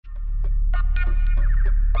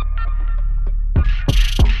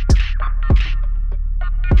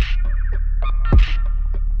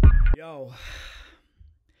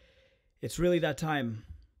It's really that time.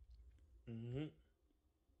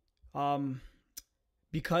 Hmm. Um,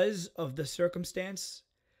 because of the circumstance,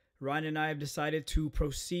 Ryan and I have decided to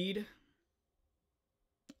proceed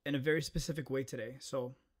in a very specific way today.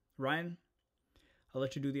 So, Ryan, I'll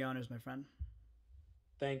let you do the honors, my friend.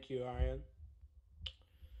 Thank you, Aryan.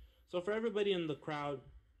 So, for everybody in the crowd,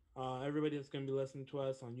 everybody that's going to be listening to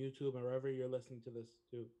us on YouTube or wherever you're listening to this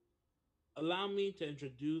to, allow me to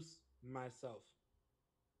introduce myself.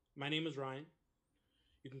 My name is Ryan.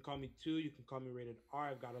 You can call me two. You can call me Rated R.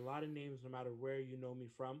 I've got a lot of names no matter where you know me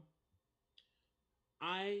from.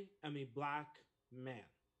 I am a black man.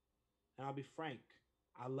 And I'll be frank,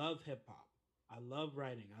 I love hip hop. I love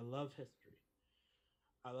writing. I love history.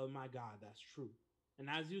 I love my God. That's true. And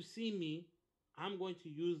as you see me, I'm going to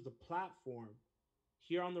use the platform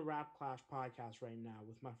here on the Rap Clash podcast right now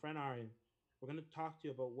with my friend Aryan. We're going to talk to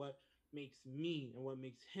you about what makes me and what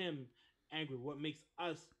makes him angry, what makes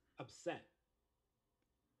us upset.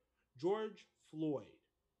 George Floyd,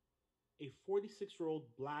 a 46-year-old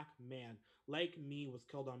black man like me, was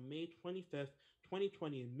killed on May 25th,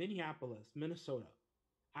 2020, in Minneapolis, Minnesota,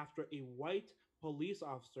 after a white police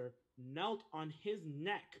officer knelt on his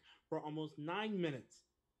neck for almost 9 minutes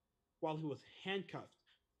while he was handcuffed,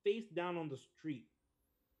 face down on the street,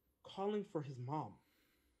 calling for his mom.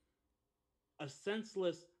 A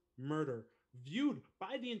senseless murder viewed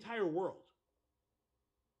by the entire world.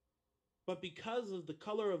 But because of the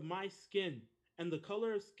color of my skin and the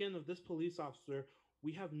color of skin of this police officer,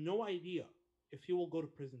 we have no idea if he will go to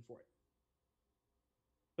prison for it.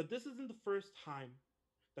 But this isn't the first time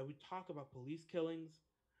that we talk about police killings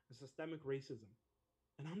and systemic racism.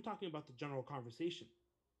 And I'm talking about the general conversation.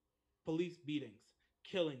 Police beatings,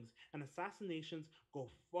 killings, and assassinations go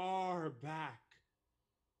far back.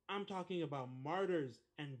 I'm talking about martyrs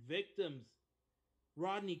and victims.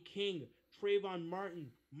 Rodney King, Trayvon Martin,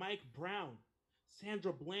 Mike Brown,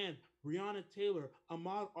 Sandra Bland, Breonna Taylor,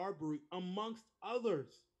 Ahmaud Arbery, amongst others.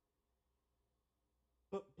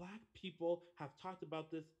 But black people have talked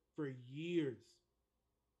about this for years.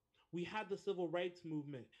 We had the civil rights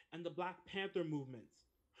movement and the Black Panther movements.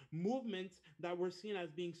 Movements that were seen as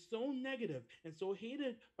being so negative and so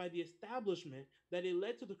hated by the establishment that it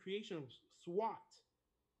led to the creation of SWAT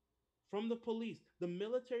from the police. The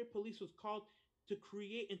military police was called to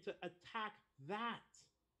create and to attack that.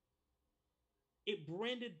 It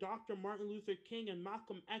branded Dr. Martin Luther King and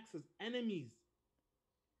Malcolm X as enemies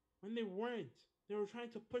when they weren't. They were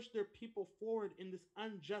trying to push their people forward in this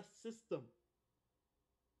unjust system.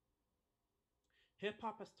 Hip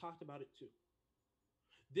hop has talked about it too.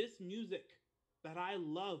 This music that I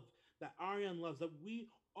love, that Aryan loves, that we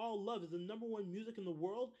all love, is the number one music in the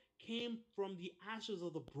world, came from the ashes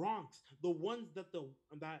of the Bronx, the ones that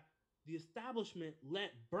the establishment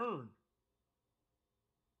let burn.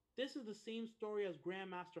 This is the same story as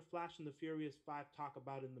Grandmaster Flash and the Furious Five talk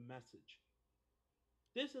about in the message.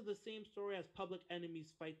 This is the same story as Public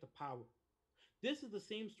Enemy's Fight to Power. This is the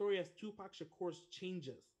same story as Tupac Shakur's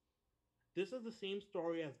Changes. This is the same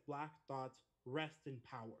story as Black Thought's Rest in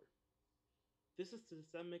Power. This is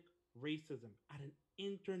systemic racism at an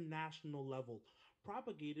international level,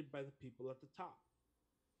 propagated by the people at the top.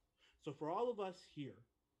 So, for all of us here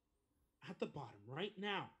at the bottom right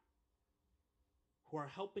now who are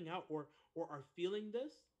helping out or are feeling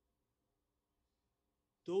this,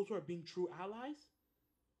 those who are being true allies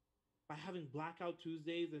by having Blackout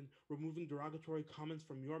Tuesdays and removing derogatory comments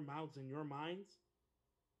from your mouths and your minds,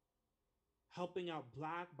 helping out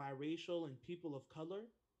Black, biracial, and people of color,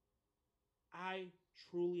 I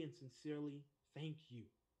truly and sincerely thank you.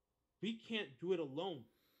 We can't do it alone.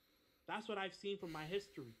 That's what I've seen from my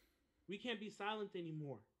history. We can't be silent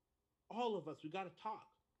anymore. All of us, we got to talk.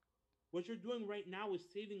 What you're doing right now is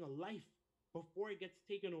saving a life before it gets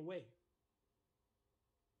taken away.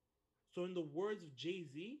 So, in the words of Jay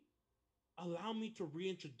Z, allow me to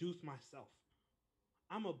reintroduce myself.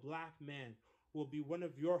 I'm a black man who will be one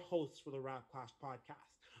of your hosts for the Rap Clash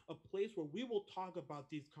podcast, a place where we will talk about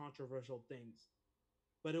these controversial things,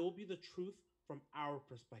 but it will be the truth from our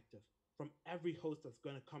perspective, from every host that's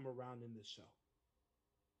going to come around in this show.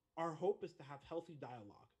 Our hope is to have healthy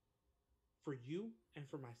dialogue for you and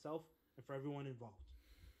for myself and for everyone involved.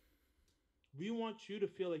 We want you to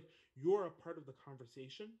feel like you're a part of the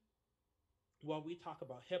conversation while we talk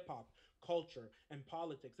about hip hop, culture, and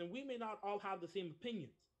politics. And we may not all have the same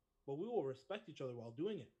opinions, but we will respect each other while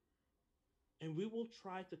doing it. And we will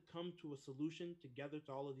try to come to a solution together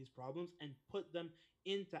to all of these problems and put them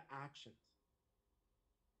into actions.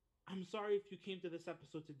 I'm sorry if you came to this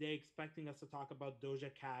episode today expecting us to talk about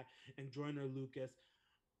Doja Cat and Joyner Lucas,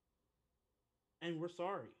 and we're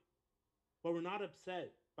sorry. But we're not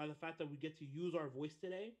upset by the fact that we get to use our voice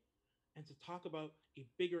today and to talk about a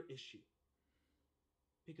bigger issue.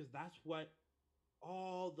 Because that's what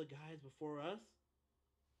all the guys before us,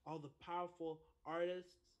 all the powerful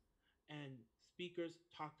artists and speakers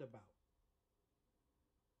talked about.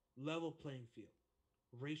 Level playing field,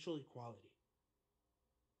 racial equality.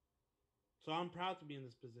 So I'm proud to be in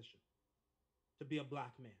this position, to be a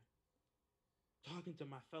black man, talking to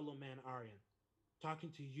my fellow man Aryan, talking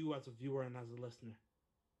to you as a viewer and as a listener.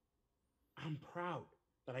 I'm proud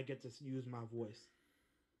that I get to use my voice.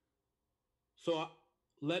 So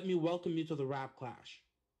let me welcome you to the Rap Clash,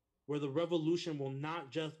 where the revolution will not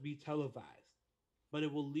just be televised, but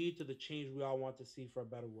it will lead to the change we all want to see for a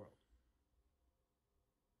better world.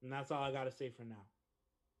 And that's all I got to say for now.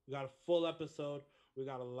 We got a full episode. We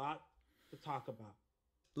got a lot to talk about.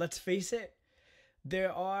 Let's face it,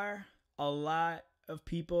 there are a lot of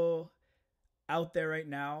people out there right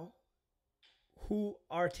now who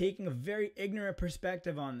are taking a very ignorant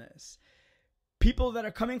perspective on this. People that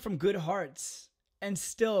are coming from good hearts and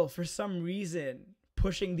still, for some reason,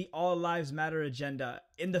 pushing the All Lives Matter agenda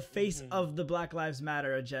in the face of the Black Lives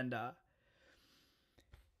Matter agenda.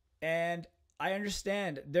 And I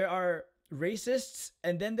understand there are racists,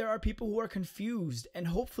 and then there are people who are confused, and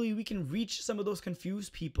hopefully we can reach some of those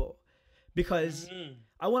confused people, because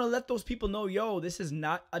I want to let those people know, yo, this is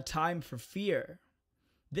not a time for fear.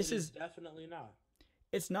 This is definitely not.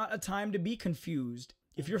 It's not a time to be confused.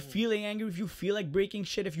 If you're feeling angry, if you feel like breaking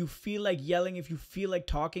shit, if you feel like yelling, if you feel like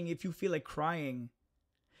talking, if you feel like crying,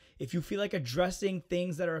 if you feel like addressing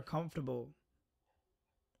things that are uncomfortable,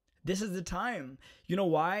 this is the time. You know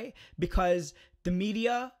why? Because the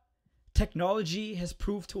media, technology has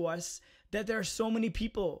proved to us that there are so many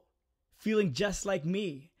people feeling just like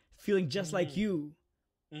me, feeling just like you.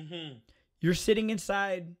 You're sitting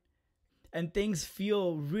inside and things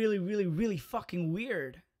feel really, really, really fucking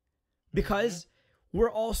weird because we're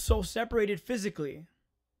all so separated physically.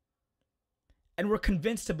 And we're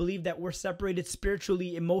convinced to believe that we're separated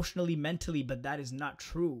spiritually, emotionally, mentally, but that is not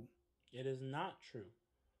true. It is not true.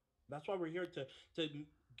 That's why we're here to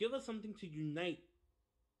give us something to unite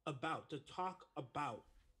about, to talk about.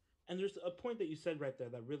 And there's a point that you said right there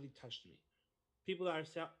that really touched me. People that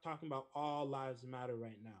are talking about all lives matter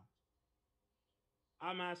right now.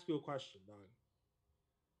 I'm going to ask you a question, dog.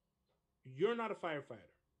 You're not a firefighter.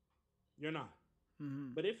 You're not.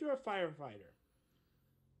 But if you're a firefighter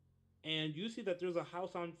and you see that there's a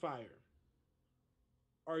house on fire,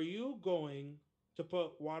 are you going to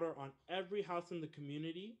put water on every house in the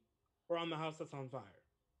community or on the house that's on fire?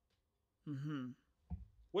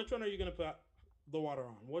 Which one are you going to put the water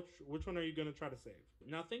on? Which one are you going to try to save?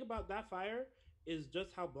 Now think about that fire is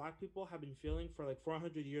just how black people have been feeling for like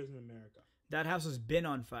 400 years in America. That house has been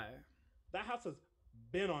on fire. That house has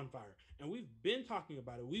been on fire. And we've been talking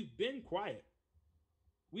about it. We've been quiet.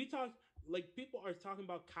 We talk, like people are talking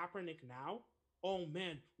about Kaepernick now. Oh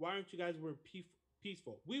man, why aren't you guys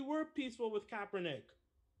peaceful? We were peaceful with Kaepernick.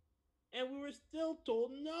 And we were still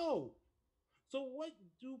told no. So what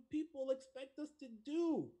do people expect us to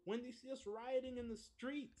do when they see us rioting in the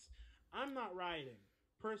streets? I'm not rioting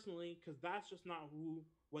personally because that's just not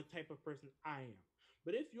what type of person I am.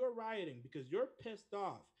 But if you're rioting because you're pissed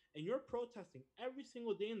off and you're protesting every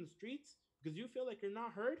single day in the streets because you feel like you're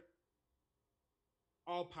not heard,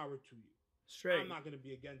 all power to you. Straight. I'm not going to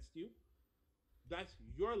be against you. That's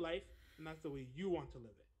your life and that's the way you want to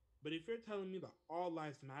live it. But if you're telling me that all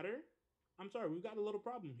lives matter, I'm sorry, we've got a little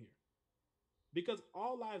problem here. Because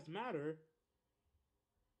all lives matter,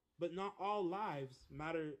 but not all lives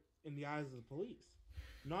matter in the eyes of the police.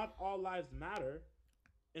 Not all lives matter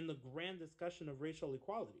in the grand discussion of racial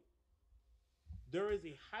equality. There is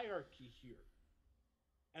a hierarchy here.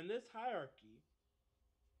 And this hierarchy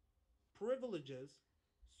privileges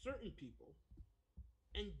certain people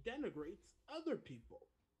and denigrates other people.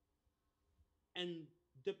 And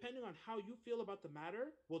depending on how you feel about the matter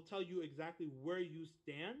will tell you exactly where you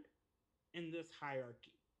stand in this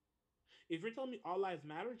hierarchy. If you're telling me all lives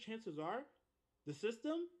matter, chances are the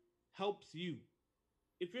system helps you.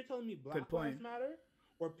 If you're telling me black lives matter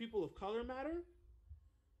or people of color matter,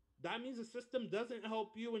 that means the system doesn't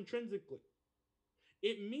help you intrinsically.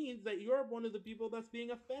 It means that you're one of the people that's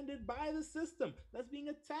being offended by the system, that's being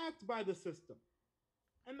attacked by the system.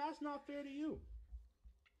 And that's not fair to you.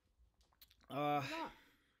 I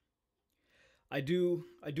do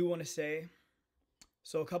want to say,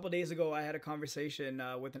 so a couple days ago, I had a conversation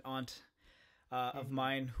with an aunt of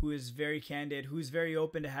mine who is very candid, who's very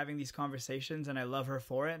open to having these conversations, and I love her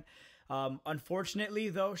for it. Unfortunately,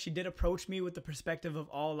 though, she did approach me with the perspective of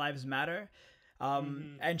all lives matter.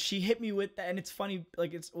 And she hit me with that, and it's funny,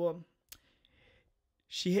 like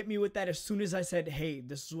She hit me with that as soon as I said, hey,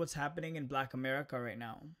 this is what's happening in Black America right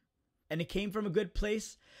now. And it came from a good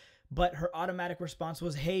place, but her automatic response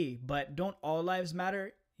was, hey, but don't all lives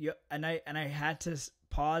matter? And I had to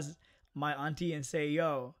pause my auntie and say,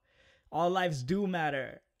 yo, all lives do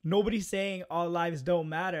matter. Nobody's saying all lives don't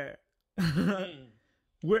matter.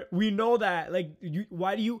 We know that. Like,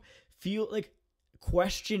 why do you feel like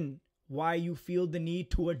question why you feel the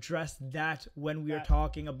need to address that when we are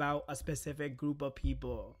talking about a specific group of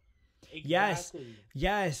people? Exactly.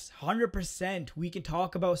 Yes, 100%. We can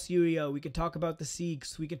talk about Syria. We can talk about the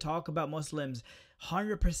Sikhs. We can talk about Muslims.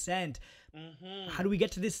 100%. How do we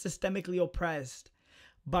get to this systemically oppressed?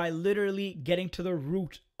 By literally getting to the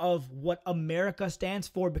root of what America stands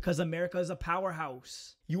for, because America is a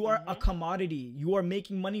powerhouse. You are a commodity. You are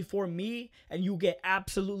making money for me and you get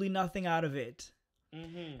absolutely nothing out of it.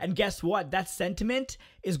 And guess what? That sentiment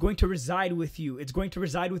is going to reside with you. It's going to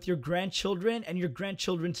reside with your grandchildren and your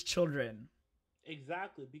grandchildren's children.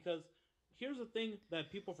 Exactly. Because here's the thing that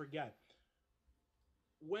people forget.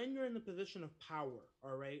 When you're in the position of power,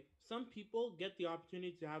 all right, some people get the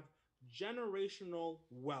opportunity to have generational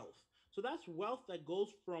wealth. So that's wealth that goes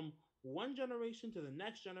from one generation to the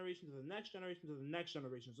next generation to the next generation to the next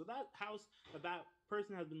generation. So that house that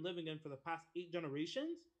person has been living in for the past 8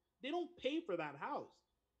 generations, they don't pay for that house.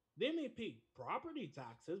 They may pay property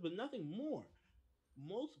taxes, but nothing more.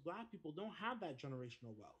 Most Black people don't have that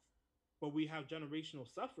generational wealth, but we have generational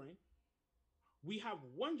suffering. We have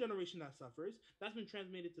one generation that suffers that's been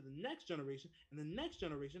transmitted to the next generation and the next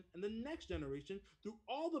generation and the next generation through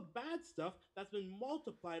all the bad stuff that's been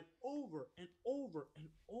multiplied over and over and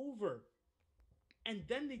over. And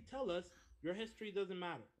then they tell us your history doesn't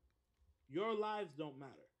matter. Your lives don't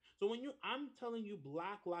matter. So when I'm telling you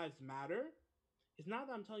Black lives matter, it's not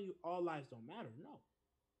that I'm telling you all lives don't matter. No.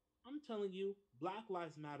 I'm telling you Black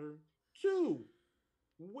lives matter too.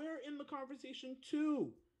 We're in the conversation too.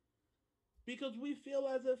 Because we feel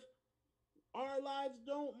as if our lives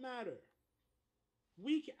don't matter.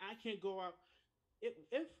 I can't go out.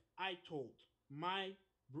 If I told my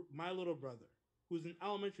little brother who's in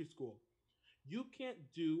elementary school, you can't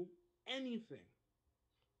do anything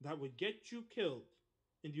that would get you killed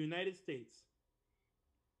in the United States.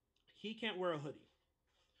 He can't wear a hoodie.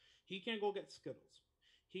 He can't go get Skittles.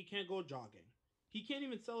 He can't go jogging. He can't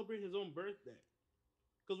even celebrate his own birthday.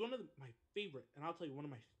 Because my favorite, and I'll tell you, one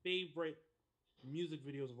of my favorite music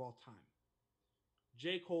videos of all time,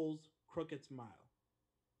 J. Cole's Crooked Smile.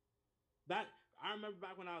 That, I remember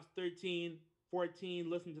back when I was 13, 14,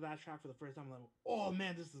 listening to that track for the first time, I'm like, oh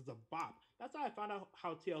man, this is a bop. That's how I found out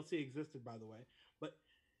how TLC existed, by the way. But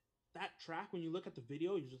that track, when you look at the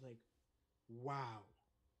video, you're just like, wow.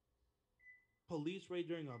 Police raid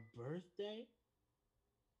during a birthday?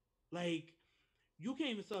 Like, you can't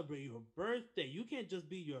even celebrate your birthday. You can't just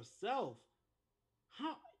be yourself.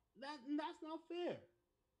 How? That's not fair.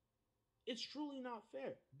 It's truly not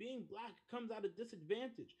fair. Being Black comes at a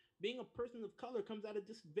disadvantage. Being a person of color comes at a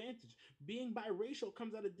disadvantage. Being biracial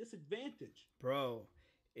comes at a disadvantage. Bro,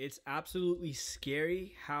 it's absolutely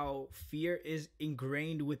scary how fear is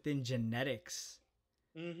ingrained within genetics.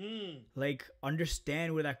 Like,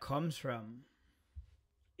 understand where that comes from.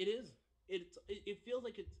 It is. It feels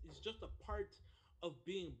like it's just a part of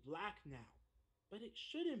being Black now. But it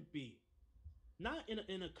shouldn't be. Not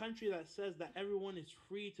in a country that says that everyone is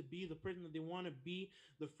free to be the person that they want to be,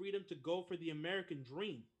 the freedom to go for the American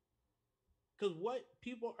dream. Because what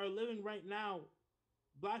people are living right now,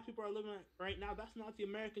 Black people are living right now, that's not the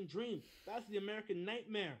American dream. That's the American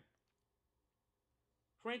nightmare.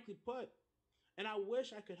 Frankly put. And I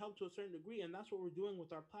wish I could help to a certain degree, and that's what we're doing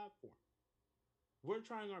with our platform. We're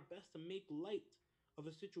trying our best to make light of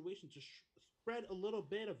a situation, to spread a little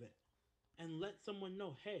bit of it, and let someone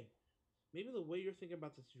know, hey, maybe the way you're thinking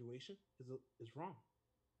about the situation is wrong.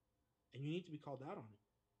 And you need to be called out on it.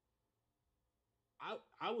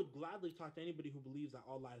 I would gladly talk to anybody who believes that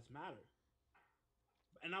all lives matter.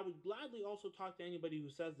 And I would gladly also talk to anybody who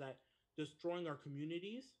says that destroying our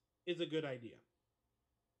communities is a good idea.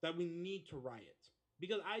 That we need to riot.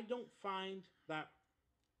 Because I don't find that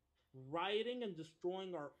rioting and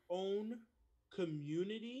destroying our own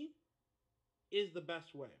community is the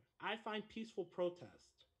best way. I find peaceful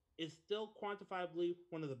protest is still quantifiably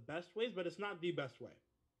one of the best ways, but it's not the best way.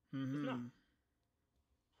 It's not.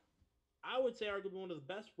 I would say arguably one of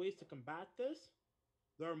the best ways to combat this,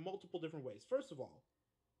 there are multiple different ways. First of all,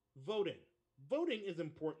 voting. Voting is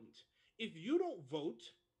important. If you don't vote,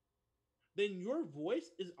 then your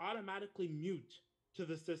voice is automatically mute to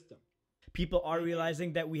the system. People are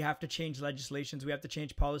realizing that we have to change legislations, we have to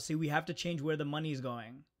change policy, we have to change where the money is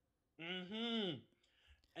going.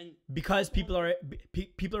 And because people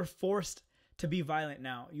are forced to be violent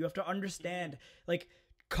now. You have to understand, like,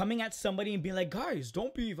 coming at somebody and being like, guys,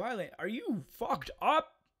 don't be violent. Are you fucked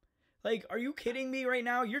up? Like, are you kidding me right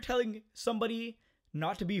now? You're telling somebody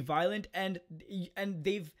not to be violent, and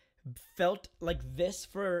they've felt like this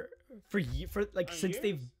for since years?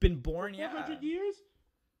 they've been born. For 400 Yeah. years?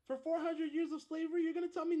 For 400 years of slavery, you're going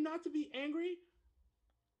to tell me not to be angry?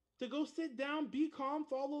 To go sit down, be calm,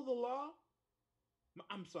 follow the law?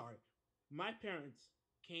 I'm sorry. My parents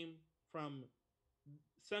came from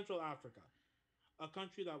Central Africa, a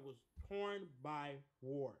country that was torn by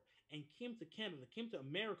war, and came to Canada, came to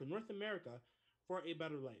America, North America, for a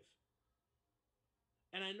better life.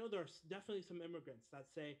 And I know there are definitely some immigrants that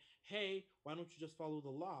say, hey, why don't you just follow the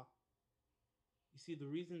law? You see, the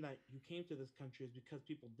reason that you came to this country is because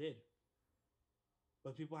people did.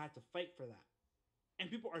 But people had to fight for that. And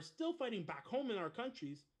people are still fighting back home in our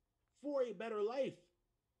countries for a better life.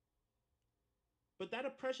 But that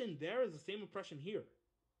oppression there is the same oppression here.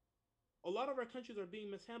 A lot of our countries are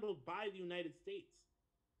being mishandled by the United States.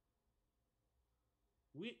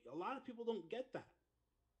 A lot of people don't get that.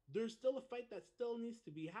 There's still a fight that still needs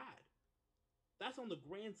to be had. That's on the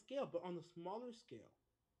grand scale, but on the smaller scale,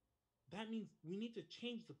 that means we need to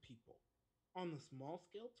change the people on the small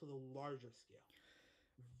scale to the larger scale.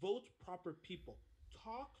 Vote proper people.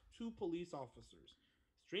 Talk to police officers.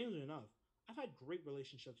 Strangely enough, I've had great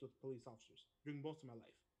relationships with police officers during most of my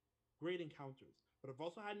life. Great encounters, but I've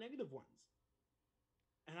also had negative ones.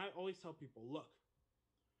 And I always tell people, look,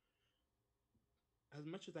 as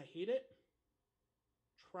much as I hate it,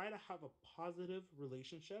 try to have a positive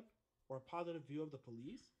relationship or a positive view of the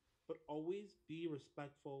police, but always be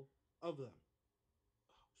respectful of them.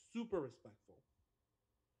 Super respectful.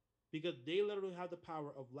 Because they literally have the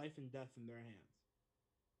power of life and death in their hands.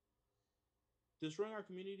 Destroying our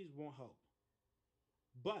communities won't help.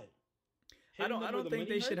 But I don't think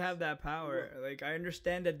they should have that power. Like, I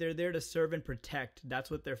understand that they're there to serve and protect. That's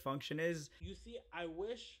what their function is. You see, I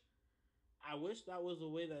wish that was the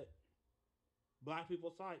way that Black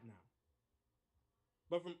people saw it now.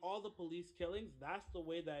 But from all the police killings, that's the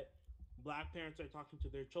way that Black parents are talking to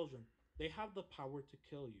their children. They have the power to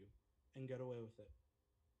kill you and get away with it.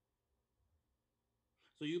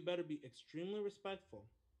 So you better be extremely respectful,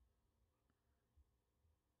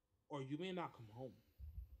 or you may not come home.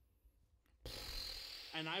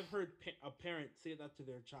 And I've heard a parent say that to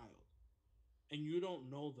their child. And you don't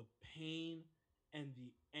know the pain and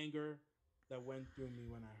the anger that went through me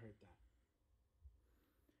when I heard that.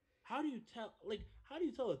 How do you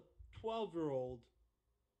tell a 12-year-old,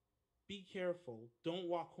 be careful, don't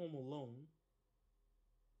walk home alone,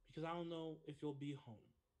 because I don't know if you'll be home?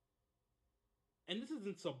 And this is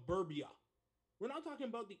in suburbia. We're not talking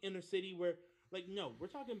about the inner city where, no, we're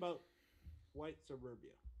talking about white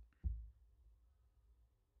suburbia.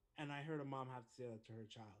 And I heard a mom have to say that to her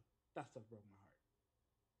child. That stuff broke my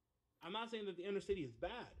heart. I'm not saying that the inner city is bad.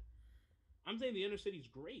 I'm saying the inner city is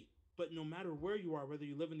great. But no matter where you are, whether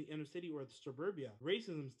you live in the inner city or the suburbia,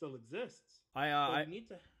 racism still exists. I need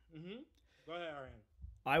to. Go ahead, Aryan.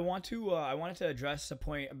 I wanted to address a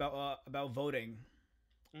point about voting.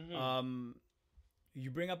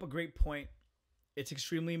 You bring up a great point. It's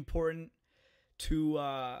extremely important to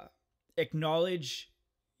acknowledge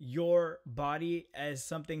your body as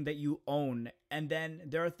something that you own, and then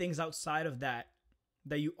there are things outside of that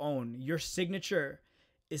you own. Your signature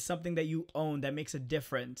is something that you own that makes a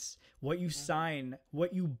difference. What you sign,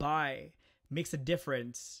 what you buy makes a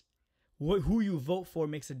difference. Who you vote for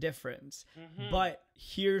makes a difference. But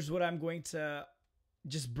here's what I'm going to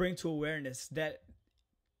just bring to awareness, that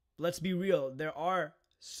let's be real, there are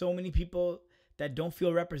so many people that don't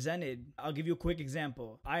feel represented. I'll give you a quick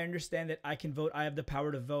example. I understand that I can vote, I have the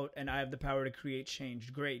power to vote, and I have the power to create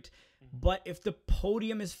change. Great. But if the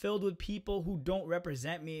podium is filled with people who don't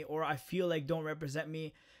represent me, or I feel like don't represent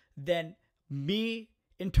me, then me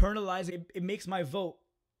internalizing it makes my vote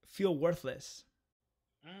feel worthless.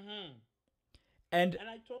 And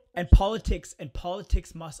politics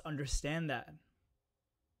must understand that.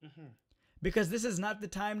 Because this is not the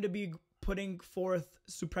time to be putting forth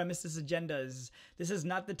supremacist agendas. This is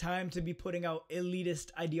not the time to be putting out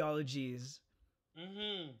elitist ideologies.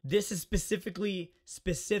 This is specifically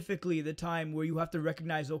the time where you have to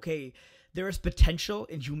recognize, okay, there is potential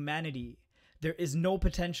in humanity. There is no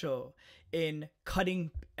potential in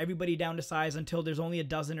cutting everybody down to size until there's only a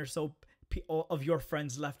dozen or so of your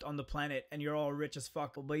friends left on the planet and you're all rich as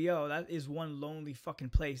fuck. But yo, that is one lonely fucking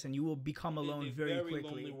place, and you will become alone very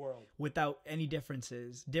quickly without any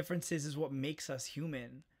differences. Differences is what makes us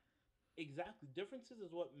human. Exactly. Differences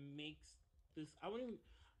is what makes this.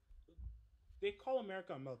 they call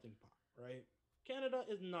America a melting pot, right? Canada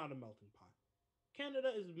is not a melting pot.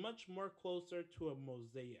 Canada is much more closer to a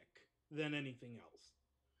mosaic than anything else.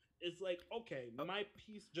 It's like, okay, Oh, my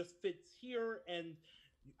piece just fits here, and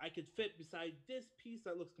I could fit beside this piece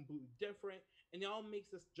that looks completely different, and it all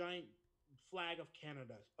makes this giant flag of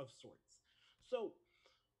Canada of sorts. So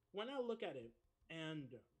when I look at it, and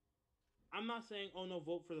I'm not saying, oh no,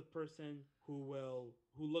 vote for the person who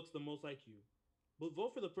looks the most like you, but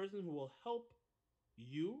vote for the person who will help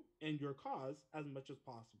you and your cause as much as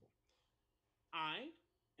possible. I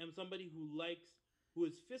am somebody who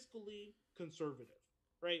is fiscally conservative,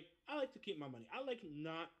 right? I like to keep my money. I like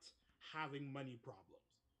not having money problems,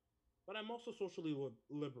 but I'm also socially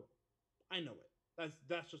liberal. I know it.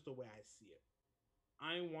 That's just the way I see it.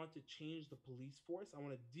 I want to change the police force. I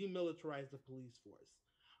want to demilitarize the police force.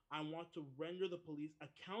 I want to render the police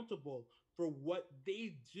accountable for what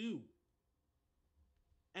they do.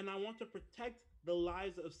 And I want to protect the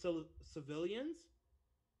lives of civilians.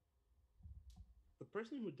 The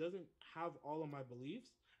person who doesn't have all of my beliefs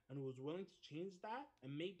and who is willing to change that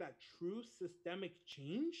and make that true systemic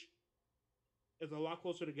change is a lot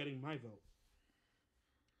closer to getting my vote.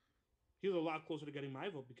 He's a lot closer to getting my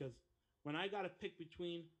vote because when I got to pick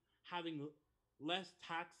between having less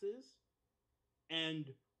taxes and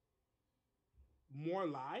more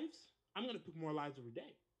lives, I'm going to pick more lives every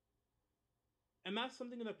day. And that's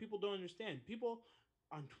something that people don't understand. People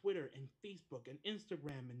on Twitter and Facebook and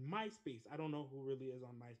Instagram and MySpace, I don't know who really is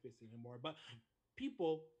on MySpace anymore, but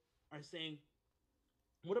people are saying,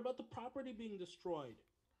 what about the property being destroyed?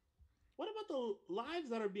 What about the lives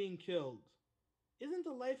that are being killed? Isn't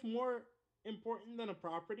a life more important than a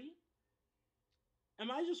property? Am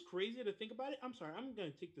I just crazy to think about it? I'm sorry, I'm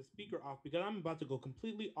going to take the speaker off because I'm about to go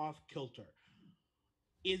completely off kilter.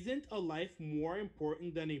 Isn't a life more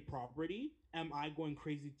important than a property? Am I going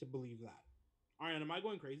crazy to believe that? Aryan, am I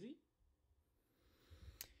going crazy?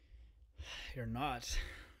 you're not.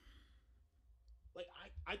 Like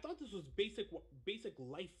I thought this was basic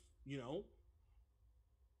life, you know?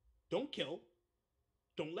 Don't kill.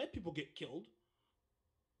 Don't let people get killed.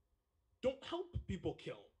 Don't help people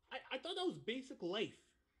kill. I thought that was basic life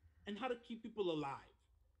and how to keep people alive.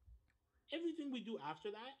 Everything we do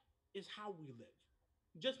after that is how we live.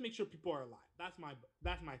 Just make sure people are alive. That's my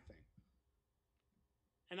thing.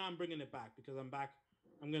 And now I'm bringing it back because I'm back.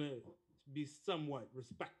 I'm gonna be somewhat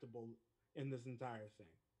respectable in this entire thing.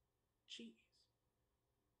 Jeez,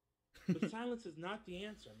 but silence is not the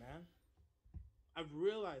answer, man. I've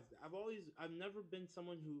realized that. I've never been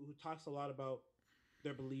someone who talks a lot about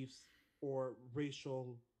their beliefs or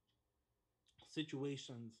racial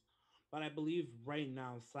situations, but I believe right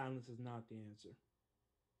now silence is not the answer.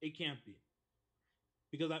 It can't be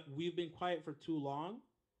because we've been quiet for too long,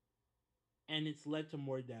 and it's led to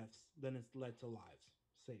more deaths than it's led to lives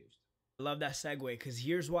saved. I love that segue because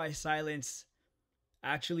here's why silence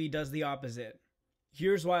actually does the opposite.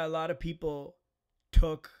 Here's why a lot of people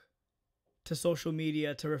took to social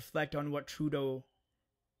media to reflect on what Trudeau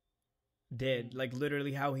did, Mm. like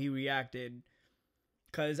literally how he reacted.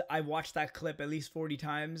 Because I watched that clip at least 40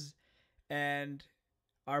 times, and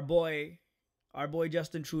our boy, our boy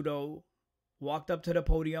Justin Trudeau walked up to the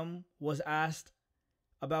podium, was asked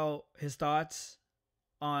about his thoughts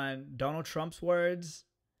on Donald Trump's words,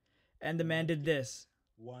 and the man did this.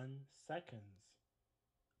 1 seconds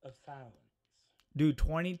of silence. Dude,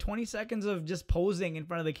 20 seconds of just posing in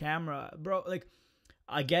front of the camera. Bro, like,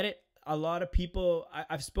 I get it. A lot of people,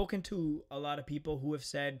 I've spoken to a lot of people who have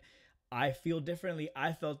said, I feel differently.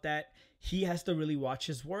 I felt that he has to really watch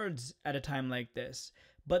his words at a time like this.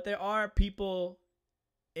 But there are people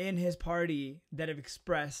in his party that have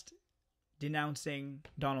expressed denouncing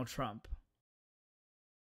Donald Trump.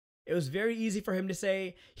 It was very easy for him to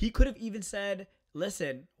say. He could have even said,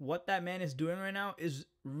 listen, what that man is doing right now is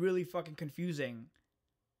really fucking confusing.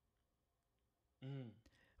 Mm.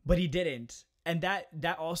 But he didn't. And that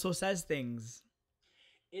also says things.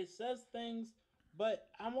 It says things, but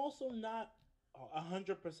I'm also not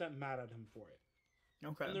 100% mad at him for it.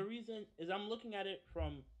 Okay. And the reason is I'm looking at it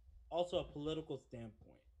from also a political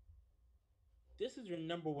standpoint. This is your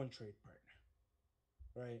number one trade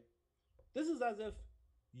partner, right? This is as if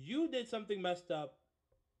you did something messed up,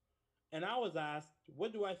 and I was asked,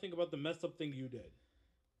 what do I think about the messed up thing you did?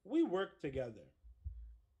 We work together.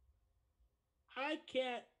 I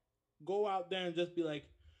can't go out there and just be like,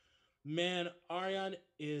 man, Aryan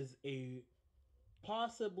is a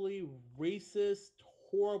possibly racist,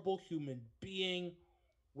 horrible human being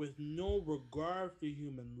with no regard for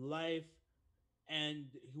human life and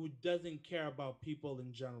who doesn't care about people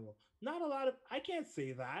in general. Not a lot of, I can't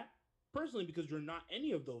say that personally because you're not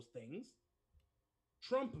any of those things.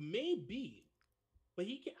 Trump may be, but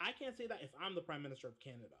I can't say that if I'm the Prime Minister of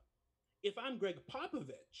Canada. If I'm Greg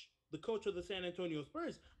Popovich, the coach of the San Antonio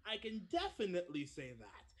Spurs, I can definitely say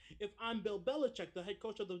that. If I'm Bill Belichick, the head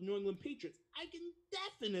coach of the New England Patriots, I can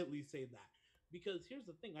definitely say that. Because here's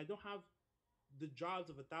the thing: I don't have the jobs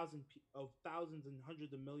of of thousands and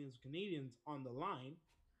hundreds of millions of Canadians on the line,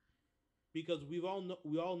 because we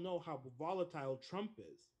all know how volatile Trump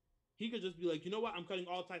is. He could just be like, you know what, I'm cutting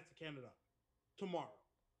all ties to Canada tomorrow,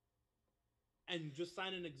 and just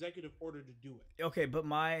sign an executive order to do it. Okay, but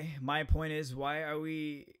my point is, why do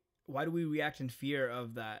we react in fear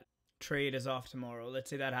of that? Trade is off tomorrow. Let's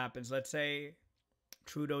say that happens. Let's say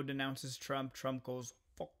Trudeau denounces Trump. Trump goes,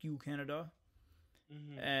 "Fuck you, Canada,"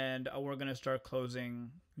 and we're gonna start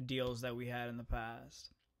closing deals that we had in the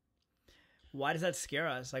past. Why does that scare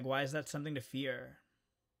us? Like, why is that something to fear?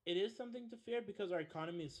 It is something to fear because our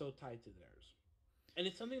economy is so tied to theirs, and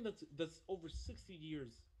it's something that's over 60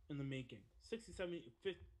 years in the making. 60, 70,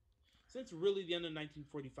 50, since really the end of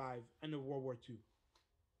 1945 and of World War II,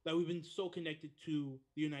 that we've been so connected to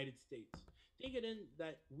the United States. Take it in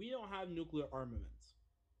that we don't have nuclear armaments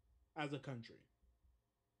as a country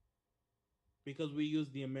because we use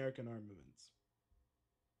the American armaments.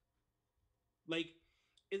 Like,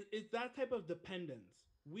 it's that type of dependence.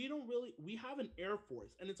 We have an air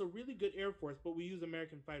force, and it's a really good air force, but we use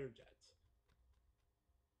American fighter jets.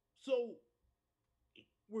 So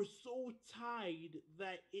we're so tied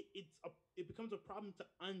that it becomes a problem to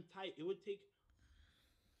untie. It would take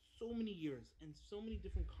so many years and so many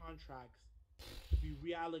different contracts to be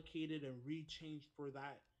reallocated and rechanged for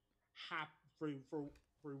that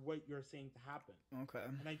for what you're saying to happen. Okay,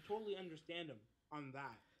 And I totally understand him on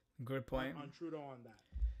that. good point. On Trudeau on that.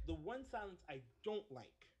 The one silence I don't like,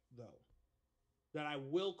 though, that I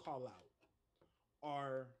will call out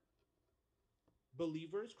are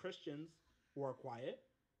believers, Christians who are quiet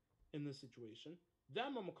in this situation.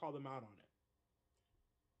 Them, I'm gonna call them out on it.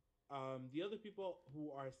 The other people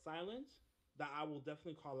who are silent that I will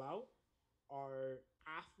definitely call out are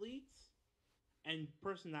athletes and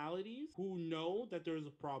personalities who know that there is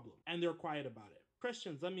a problem and they're quiet about it.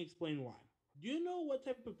 Christians, let me explain why. Do you know what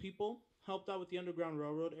type of people helped out with the Underground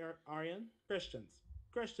Railroad, Aryan? Christians.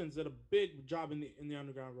 Christians did a big job in the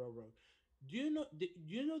Underground Railroad. Do you know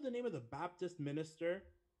the name of the Baptist minister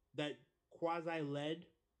that quasi led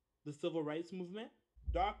the civil rights movement?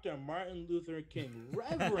 Dr. Martin Luther King,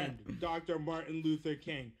 Reverend Dr. Martin Luther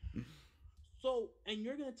King. So, and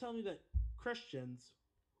you're going to tell me that Christians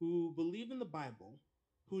who believe in the Bible,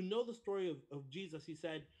 who know the story of Jesus, he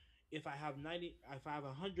said, if I have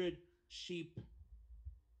 100 sheep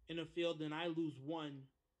in a field and I lose one,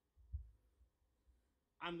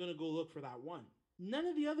 I'm going to go look for that one. None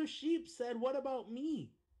of the other sheep said, what about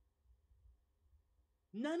me?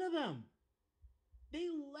 None of them. They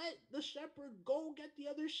let the shepherd go get the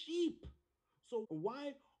other sheep. So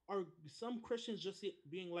why are some Christians just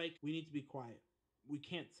being like, we need to be quiet, we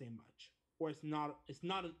can't say much, or it's not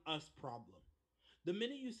an us problem? The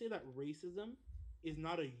minute you say that racism is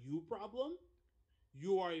not a you problem,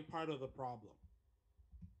 you are a part of the problem.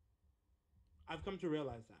 I've come to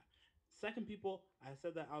realize that. Second, people, I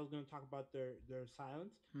said that I was going to talk about their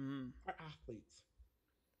silence, are athletes.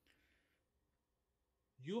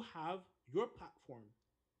 You have your platform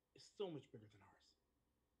is so much bigger than ours,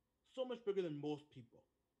 so much bigger than most people.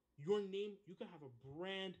 Your name, you can have a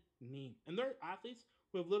brand name, and there are athletes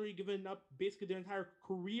who have literally given up basically their entire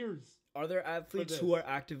careers. Are there athletes who are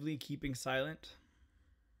actively keeping silent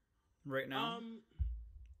right now?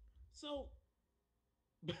 So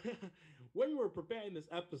when we're preparing this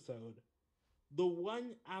episode,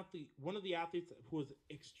 one of the athletes who was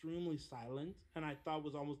extremely silent and I thought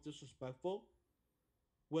was almost disrespectful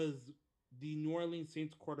was the New Orleans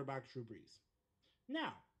Saints quarterback Drew Brees.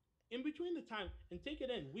 Now, in between the time, and take it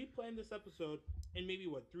in, we planned this episode in maybe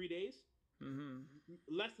 3 days?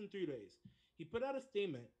 Less than 3 days. He put out a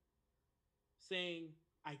statement saying,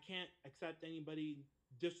 I can't accept anybody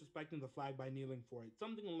disrespecting the flag by kneeling for it.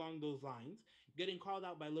 Something along those lines, getting called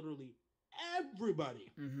out by literally everybody,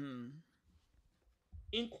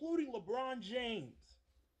 including LeBron James,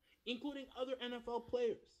 including other NFL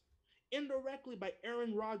players, indirectly by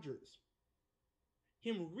Aaron Rodgers.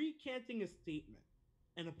 Him recanting his statement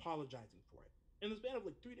and apologizing for it in the span of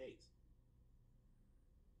 3 days.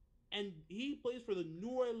 And he plays for the New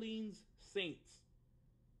Orleans Saints,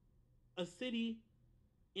 a city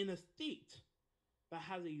in a state that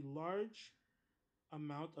has a large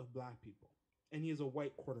amount of black people, and he is a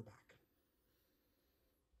white quarterback.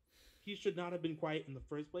 He should not have been quiet in the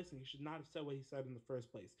first place, and he should not have said what he said in the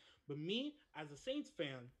first place. But me, as a Saints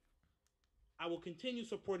fan, I will continue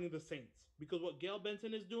supporting the Saints because what Gail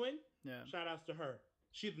Benson is doing, Yeah. shout outs to her.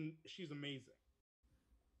 She's amazing.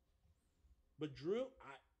 But Drew,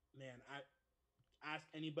 I ask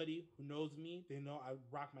anybody who knows me, they know I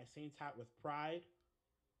rock my Saints hat with pride.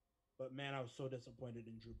 But man, I was so disappointed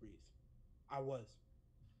in Drew Brees. I was.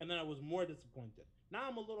 And then I was more disappointed. Now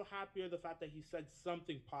I'm a little happier the fact that he said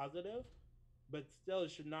something positive, but still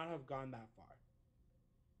it should not have gone that far.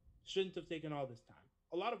 Shouldn't have taken all this time.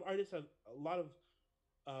 A lot of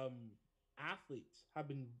um, athletes have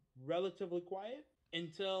been relatively quiet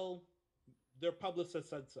until their publicist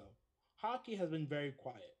said so. Hockey has been very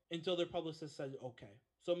quiet until their publicist said okay.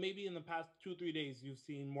 So maybe in the past 2-3 days, you've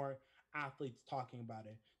seen more athletes talking about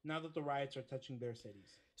it now that the riots are touching their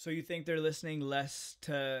cities. So you think they're listening less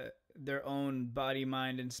to their own body,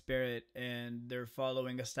 mind, and spirit, and they're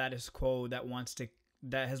following a status quo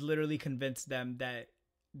that has literally convinced them that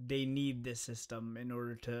they need this system in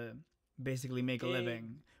order to basically make a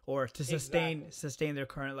living or to sustain their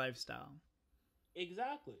current lifestyle.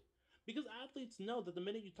 Exactly. Because athletes know that the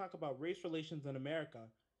minute you talk about race relations in America,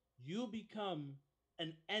 you become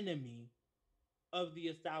an enemy of the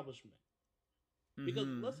establishment. Because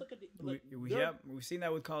let's look at we've seen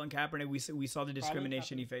that with Colin Kaepernick. We saw the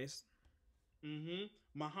discrimination he faced.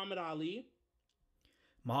 Muhammad Ali.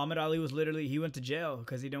 Muhammad Ali was literally, he went to jail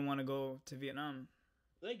because he didn't want to go to Vietnam.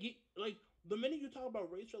 Like the minute you talk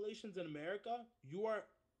about race relations in America, you are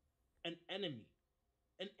an enemy.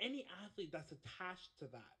 And any athlete that's attached to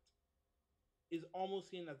that is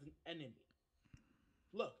almost seen as an enemy.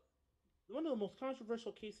 Look, one of the most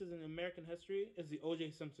controversial cases in American history is the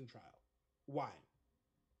O.J. Simpson trial. Why?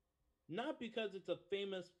 Not because it's a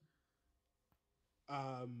famous,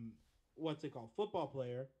 football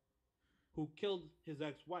player who killed his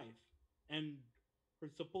ex-wife and her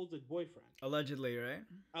supposed boyfriend. Allegedly, right?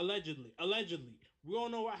 Allegedly. We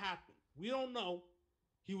don't know what happened. We don't know.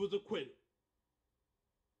 He was acquitted.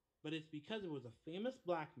 But it's because it was a famous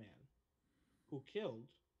black man who killed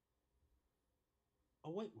a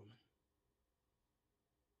white woman.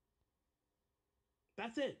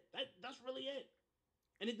 That's it. That's really it.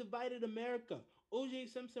 And it divided America. O.J.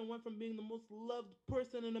 Simpson went from being the most loved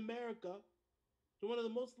person in America to one of the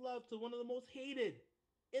most loved to one of the most hated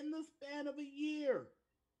in the span of a year.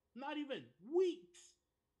 Not even weeks.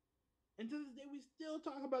 And to this day, we still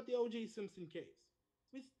talk about the O.J. Simpson case.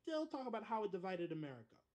 We still talk about how it divided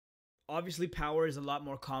America. Obviously, power is a lot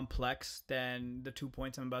more complex than the 2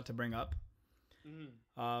 points I'm about to bring up.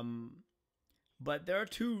 But there are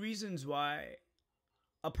two reasons why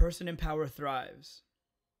a person in power thrives.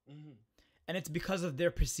 And it's because of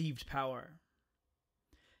their perceived power.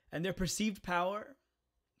 And their perceived power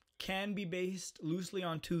can be based loosely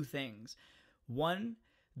on two things. One,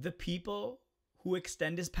 the people who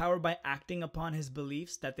extend his power by acting upon his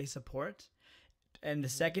beliefs that they support. And the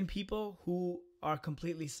second, people who are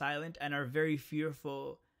completely silent and are very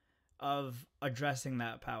fearful of addressing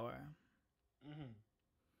that power.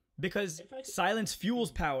 Because silence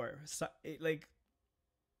fuels power.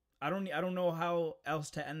 I don't know how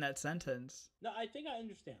else to end that sentence. No, I think I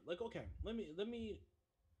understand. Like, okay, let me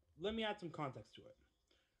add some context to it.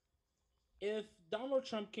 If Donald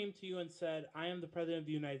Trump came to you and said, "I am the president of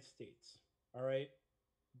the United States," all right,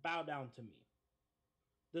 bow down to me.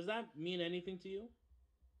 Does that mean anything to you?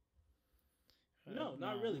 No,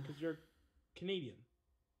 not really, because you're Canadian.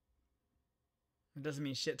 It doesn't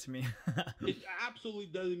mean shit to me. It absolutely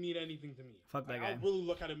doesn't mean anything to me. Fuck that guy. I'll really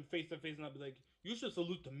look at him face to face and I'll be like, you should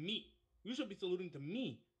salute to me. You should be saluting to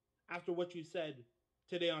me after what you said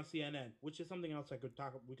today on CNN, which is something else we could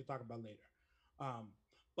talk about later.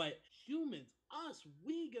 But humans, us,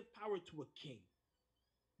 we give power to a king.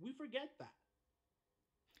 We forget that.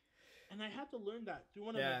 And I had to learn that through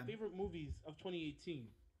one of my favorite movies of 2018,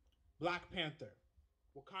 Black Panther.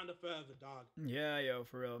 Wakanda Forever, dog. Yeah, yo,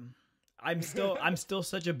 for real. I'm still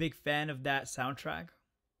such a big fan of that soundtrack.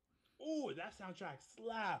 Oh, that soundtrack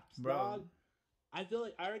slaps, bro. Dog. I feel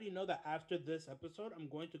like I already know that after this episode, I'm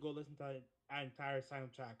going to go listen to that entire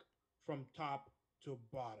soundtrack from top to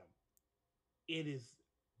bottom. It is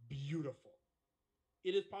beautiful.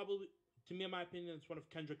 It is probably, to me, in my opinion, it's one of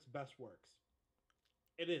Kendrick's best works.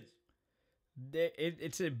 It is.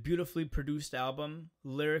 It's a beautifully produced album,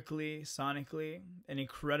 lyrically, sonically, an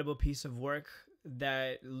incredible piece of work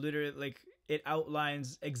that literally, it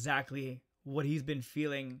outlines exactly what he's been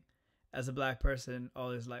feeling as a black person all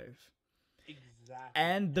his life. Exactly.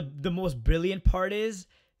 And the most brilliant part is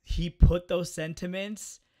he put those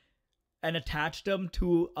sentiments and attached them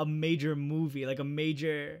to a major movie, like a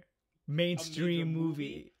major mainstream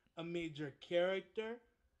movie. A major character.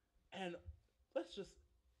 And let's just,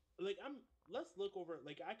 let's look over.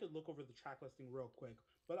 Like I could look over the track listing real quick,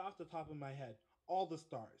 but off the top of my head, All the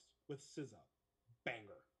Stars with SZA, banger.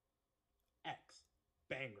 X,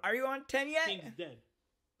 banger. Are you on 10 King's yet? Dead,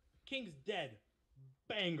 King's Dead,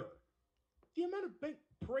 banger. The amount of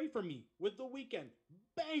Pray for Me with The Weeknd,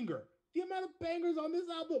 banger. The amount of bangers on this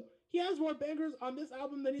album. He has more bangers on this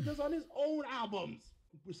album than he does on his own albums.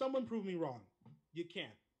 Someone prove me wrong. You can't.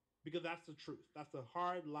 Because that's the truth. That's the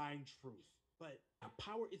hard line truth. But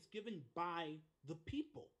power is given by the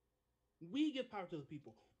people. We give power to the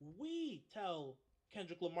people. We tell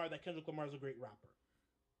Kendrick Lamar that Kendrick Lamar is a great rapper.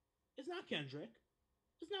 It's not Kendrick.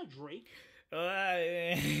 It's not Drake.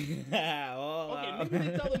 Okay, maybe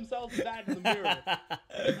they tell themselves that in the mirror.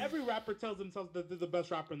 Every rapper tells themselves that they're the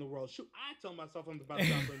best rapper in the world. Shoot, I tell myself I'm the best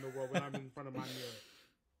rapper in the world when I'm in front of my mirror.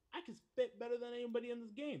 I can spit better than anybody in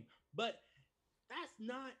this game. But that's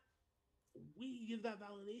not... We give that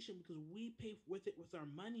validation because we pay with it with our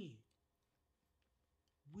money.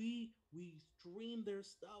 We stream their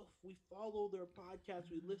stuff. We follow their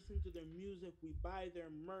podcasts. We listen to their music. We buy their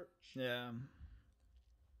merch. Yeah.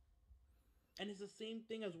 And it's the same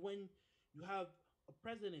thing as when you have a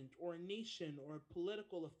president or a nation or a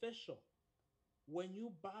political official. When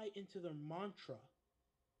you buy into their mantra,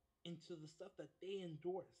 into the stuff that they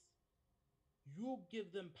endorse, you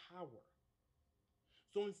give them power.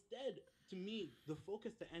 So instead, to me, the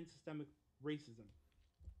focus to end systemic racism,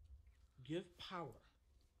 give power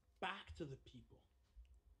back to the people.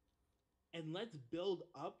 And let's build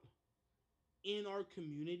up in our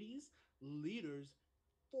communities leaders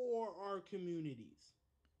for our communities.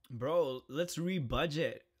 Bro, let's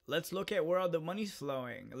rebudget. Let's look at where all the money's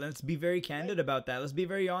flowing. Let's be very candid about that. Let's be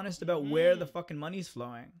very honest about where the fucking money's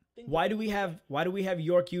flowing. Why do we have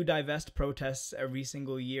York U Divest protests every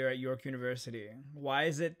single year at York University? Why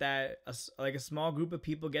is it that a small group of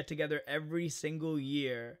people get together every single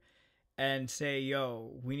year and say,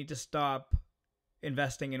 "Yo, we need to stop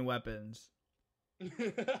investing in weapons"?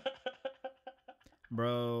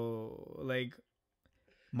 Bro, like,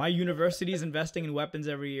 my university is investing in weapons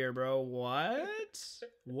every year, bro. What?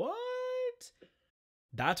 What?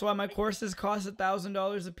 That's why my courses cost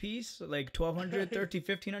 $1,000 a piece, like $1,200, $1,300,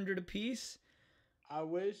 $1,500 a piece. I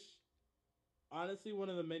wish, honestly, one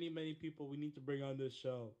of the many people we need to bring on this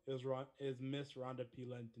show is Miss Rhonda P.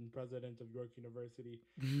 Lenton, president of York University.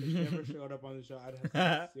 If she ever showed up on the show, I'd have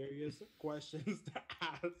some serious questions to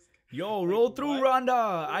ask. Yo, roll through,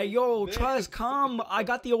 Rhonda. Trust, come. I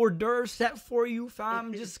got the hors d'oeuvres set for you,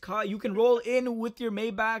 fam. Just you can roll in with your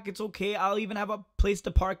Maybach. It's okay. I'll even have a place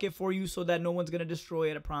to park it for you so that no one's gonna destroy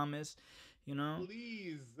it. I promise. You know.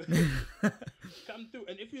 Please come through.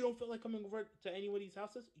 And if you don't feel like coming over to anybody's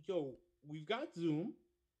houses, yo, we've got Zoom.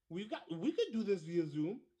 We could do this via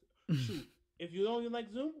Zoom. Shoot, if you don't like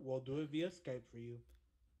Zoom, we'll do it via Skype for you.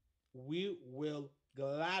 We will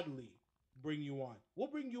gladly bring you on. We'll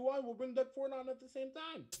bring you on. We'll bring Doug Ford on at the same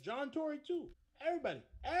time. John Tory too. Everybody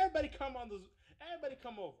come on everybody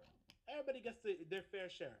come over. Everybody gets their fair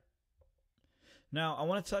share. Now, I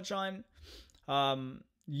want to touch on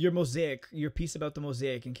your piece about the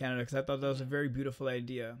mosaic in Canada, because I thought that was a very beautiful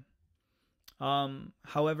idea.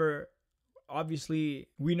 However, obviously,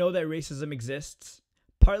 we know that racism exists,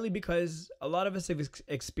 partly because a lot of us have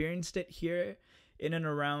experienced it here in and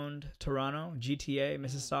around Toronto, GTA,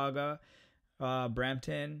 Mississauga,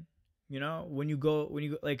 Brampton. You know, when you go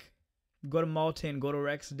to Malton, go to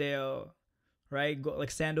Rexdale, right? Go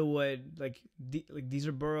like Sandalwood, these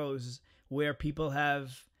are boroughs where people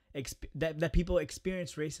have that people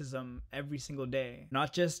experience racism every single day,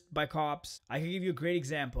 not just by cops. I can give you a great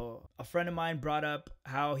example. A friend of mine brought up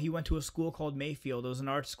how he went to a school called Mayfield. It was an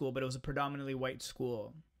art school, but it was a predominantly white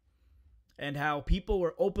school, and how people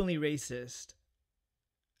were openly racist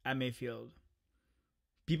at Mayfield.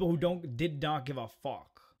 People who did not give a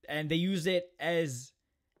fuck, and they used it as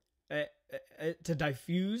to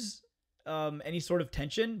diffuse any sort of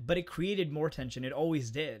tension, but it created more tension. It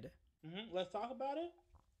always did. Let's talk about it.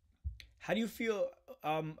 How do you feel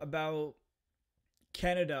about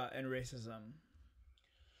Canada and racism?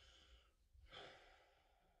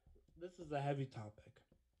 This is a heavy topic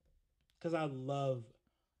because I love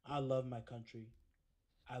my country.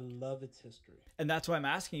 I love its history, and that's why I'm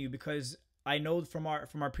asking you, because I know from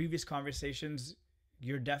our previous conversations,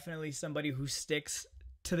 you're definitely somebody who sticks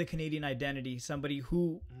to the Canadian identity, somebody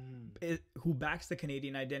who backs the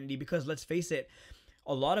Canadian identity. Because let's face it,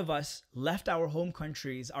 a lot of us left our home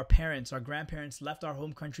countries. Our parents, our grandparents left our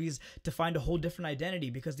home countries to find a whole different identity,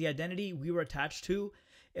 because the identity we were attached to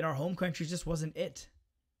in our home countries just wasn't it.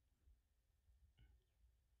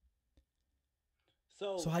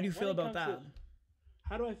 So how do you feel about that?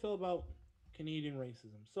 How do I feel about Canadian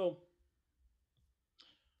racism? So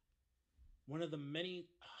one of the many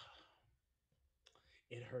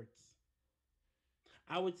it hurts.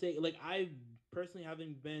 I would say, like, I personally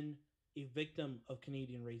having been a victim of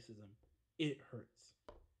Canadian racism, it hurts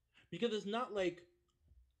because it's not like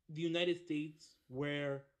the United States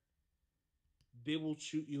where they will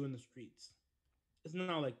shoot you in the streets. It's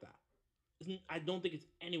not like that. I don't think it's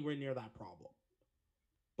anywhere near that problem,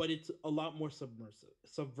 but it's a lot more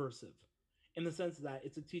subversive, in the sense that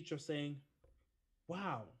it's a teacher saying,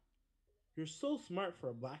 "Wow, you're so smart for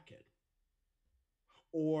a black kid,"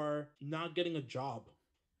 or not getting a job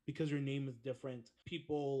because your name is different.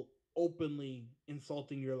 People openly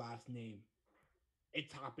insulting your last name.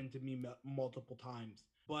 It's happened to me multiple times.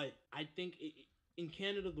 But I think in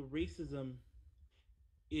Canada, the racism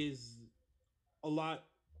is a lot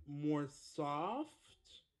more soft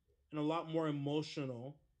and a lot more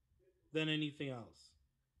emotional than anything else.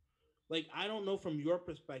 Like, I don't know, from your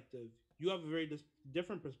perspective, you have a very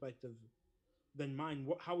different perspective than mine.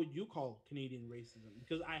 How would you call Canadian racism?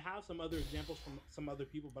 Because I have some other examples from some other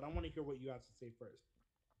people, but I want to hear what you have to say first.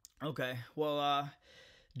 Okay. Well,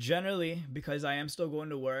 generally, because I am still going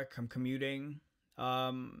to work, I'm commuting.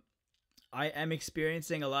 I am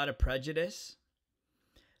experiencing a lot of prejudice.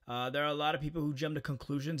 There are a lot of people who jump to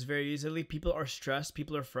conclusions very easily. People are stressed.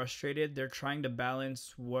 People are frustrated. They're trying to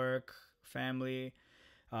balance work, family,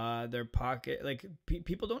 their pocket. Like,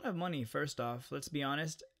 people don't have money. First off, let's be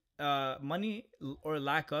honest. Money or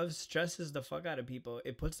lack of stresses the fuck out of people.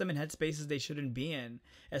 It puts them in headspaces they shouldn't be in,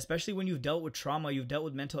 especially when you've dealt with trauma, you've dealt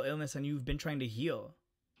with mental illness, and you've been trying to heal.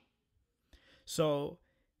 So,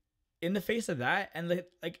 in the face of that, and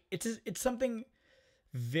like it's something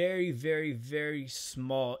very, very, very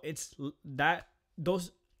small. It's that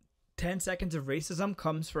those 10 seconds of racism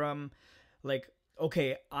comes from, like,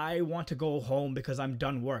 okay, I want to go home because I'm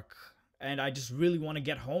done work and I just really want to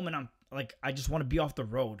get home, and I'm like, I just want to be off the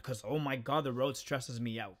road because, oh my God, the road stresses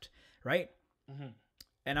me out, right? Mm-hmm.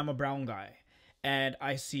 And I'm a brown guy, and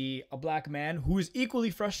I see a black man who is equally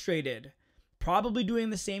frustrated, probably doing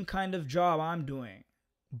the same kind of job I'm doing.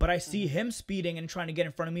 But I see him speeding and trying to get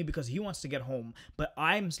in front of me because he wants to get home. But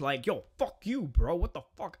I'm like, yo, fuck you, bro. What the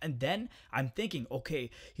fuck? And then I'm thinking,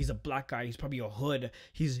 okay, he's a black guy. He's probably a hood.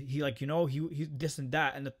 He like, you know, he this and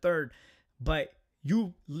that and the third. But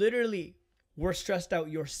you literally were stressed out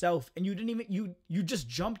yourself, and you didn't even you just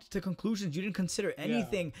jumped to conclusions. You didn't consider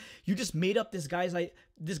anything. Yeah. You just made up this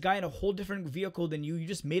guy in a whole different vehicle than you. You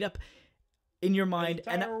just made up in your mind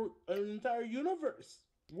an entire universe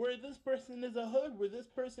where this person is a hood, where this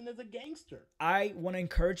person is a gangster. I want to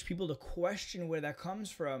encourage people to question where that comes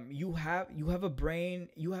from. You have a brain,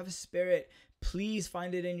 you have a spirit. Please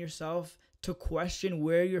find it in yourself to question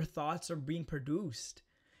where your thoughts are being produced,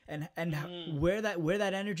 and where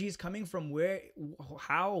that energy is coming from.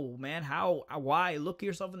 How, why? Look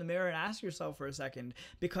yourself in the mirror and ask yourself for a second,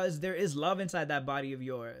 because there is love inside that body of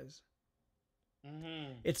yours.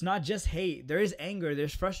 Mm-hmm. It's not just hate. There is anger.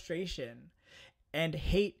 There's frustration. And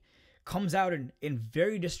hate comes out in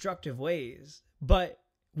very destructive ways. But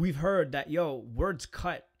we've heard that, yo, words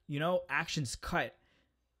cut, actions cut.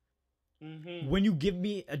 Mm-hmm. When you give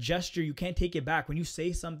me a gesture, you can't take it back. When you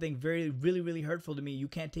say something very, really, really hurtful to me, you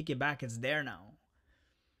can't take it back. It's there now.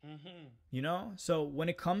 Mm-hmm. So when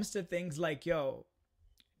it comes to things like, yo,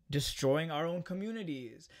 destroying our own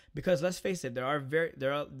communities, because let's face it, there are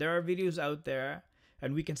videos out there,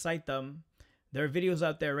 and we can cite them. There are videos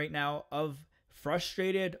out there right now of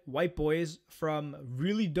frustrated white boys from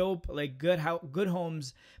really dope, like good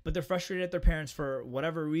homes, but they're frustrated at their parents for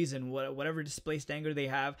whatever reason, whatever displaced anger they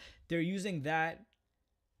have. They're using that,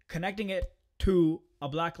 connecting it to a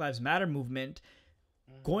Black Lives Matter movement,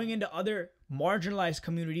 going into other marginalized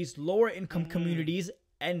communities, lower income communities,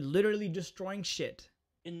 and literally destroying shit.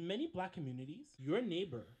 In many black communities, your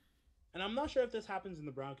neighbor, and I'm not sure if this happens in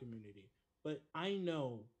the brown community, but I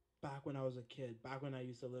know back when I was a kid, back when I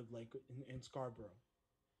used to live like in Scarborough,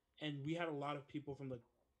 and we had a lot of people from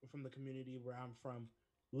the community where I'm from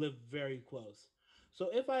live very close. So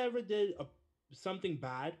if I ever did something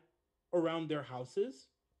bad around their houses,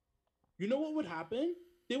 you know what would happen?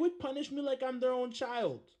 They would punish me like I'm their own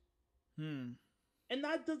child. And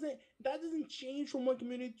that doesn't change from one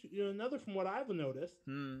community to another, from what I've noticed.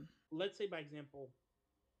 Let's say, by example,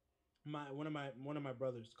 one of my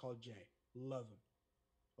brothers called Jay. Love him.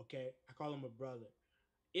 Okay, I call him a brother.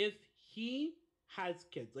 If he has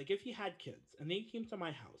kids, like if he had kids and they came to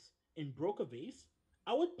my house and broke a vase,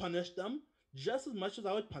 I would punish them just as much as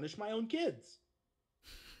I would punish my own kids.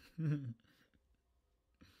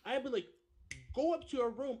 I'd be like, go up to your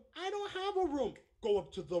room. I don't have a room. Go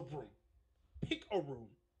up to the room. Pick a room.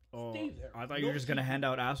 Stay there. I thought you were just going to hand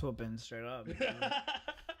out ass whoopings straight up.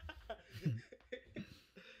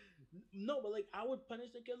 No, but like I would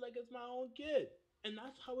punish the kid like it's my own kid, and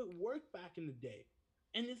that's how it worked back in the day,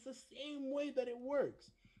 and it's the same way that it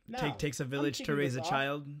works now. Takes a I'm village to kicking raise this a off.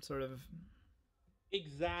 child, sort of.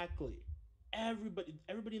 Exactly.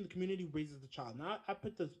 Everybody in the community raises the child. Now I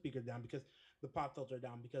put the speaker down because the pop filter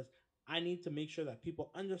down because I need to make sure that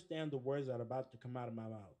people understand the words that are about to come out of my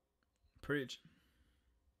mouth. Preach.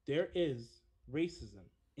 There is racism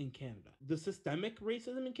in Canada. The systemic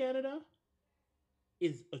racism in Canada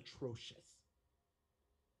is atrocious.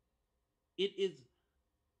 It is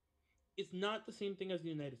it's not the same thing as the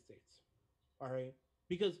United States. All right?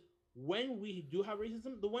 Because when we do have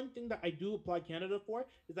racism, the one thing that I do applaud Canada for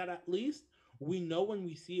is that at least we know when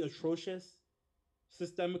we see atrocious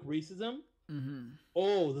systemic racism, Mm-hmm.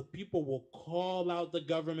 oh, the people will call out the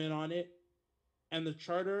government on it, and the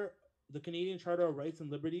Canadian Charter of Rights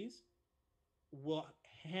and Liberties, will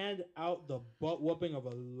hand out the butt whooping of a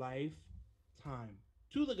lifetime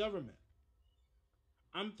to the government.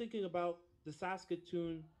 I'm thinking about the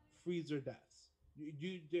Saskatoon freezer deaths.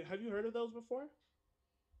 Have you heard of those before?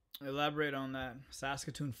 Elaborate on that.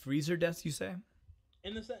 Saskatoon freezer deaths, you say?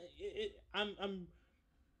 In the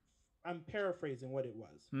I'm paraphrasing what it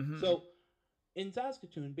was. Mm-hmm. So in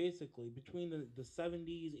Saskatoon, basically between the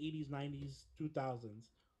 70s, 80s, 90s, 2000s,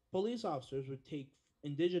 police officers would take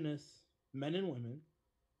Indigenous men and women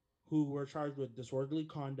who were charged with disorderly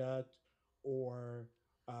conduct or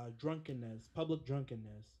drunkenness, public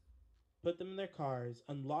drunkenness, put them in their cars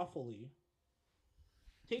unlawfully,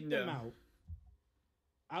 take them Yeah. out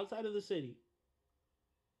outside of the city,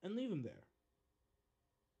 and leave them there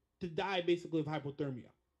to die basically of hypothermia.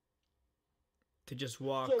 To just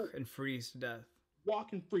walk So and freeze to death.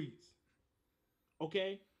 walk and freeze.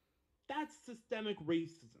 Okay? That's systemic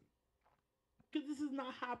racism. Because this is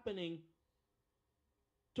not happening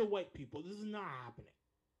to white people. This is not happening.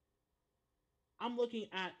 I'm looking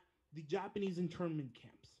at the Japanese internment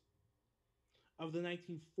camps of the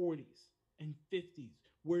 1940s and 50s,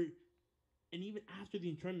 where, and even after the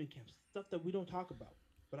internment camps, stuff that we don't talk about.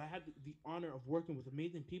 But I had the honor of working with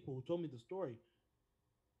amazing people who told me the story.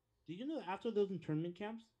 Did you know that after those internment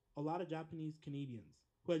camps, a lot of Japanese Canadians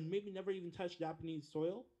who had maybe never even touched Japanese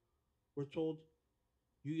soil were told,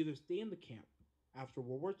 you either stay in the camp after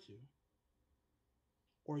World War II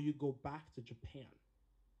or you go back to Japan.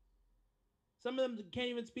 Some of them can't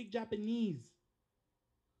even speak Japanese.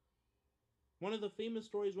 One of the famous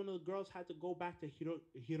stories, one of the girls had to go back to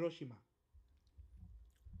Hiroshima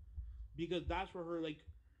because that's where her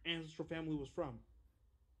ancestral family was from.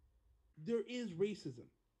 There is racism.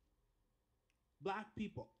 Black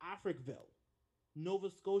people, Africville, Nova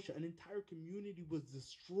Scotia, an entire community was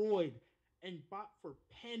destroyed and bought for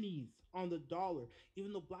pennies on the dollar,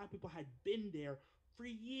 even though black people had been there for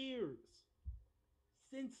years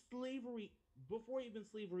since slavery, before even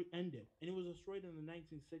slavery ended, and it was destroyed in the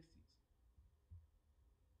 1960s.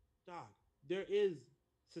 Dog, there is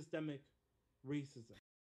systemic racism.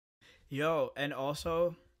 Yo, and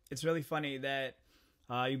also, it's really funny that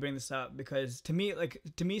you bring this up because to me,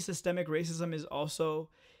 systemic racism is also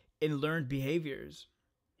in learned behaviors,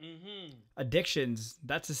 addictions.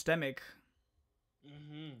 That's systemic.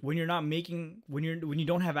 When you're not making, when you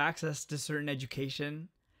don't have access to certain education,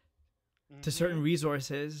 to certain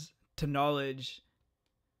resources, to knowledge,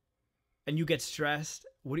 and you get stressed,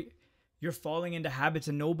 you're falling into habits,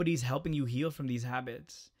 and nobody's helping you heal from these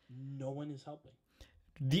habits. No one is helping.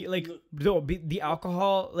 The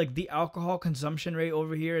alcohol consumption rate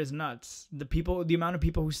over here is nuts. The amount of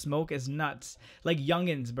people who smoke is nuts. Like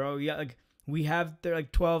youngins, bro. Yeah, like they're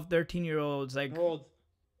like 12, 13-year-olds. Like,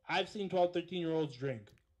 I've seen 12, 13-year-olds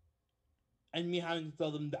drink, and me having to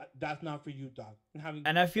tell them that that's not for you, dog.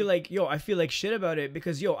 And I feel like shit about it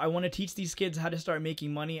because I want to teach these kids how to start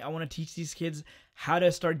making money. I want to teach these kids how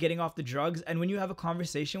to start getting off the drugs. And when you have a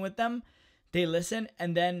conversation with them, they listen,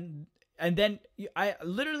 and then I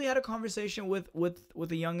literally had a conversation with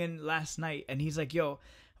a youngin last night, and he's like, yo,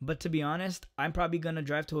 but to be honest, I'm probably going to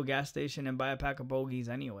drive to a gas station and buy a pack of bogeys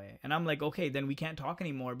anyway. And I'm like, okay, then we can't talk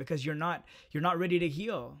anymore because you're not ready to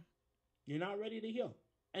heal. You're not ready to heal.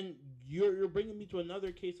 And you're bringing me to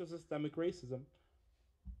another case of systemic racism.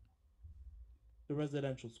 The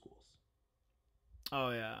residential schools.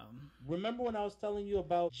 Oh, yeah. Remember when I was telling you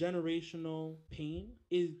about generational pain?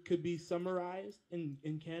 It could be summarized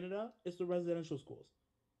in Canada. It's the residential schools.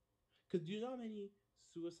 Because do you know how many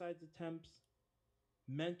suicide attempts,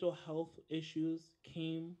 mental health issues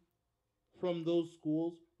came from those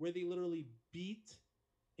schools where they literally beat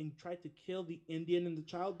and tried to kill the Indian and the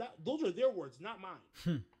child? Those are their words, not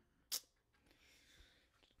mine.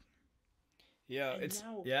 Yeah, and it's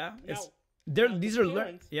now, yeah. Now, It's these are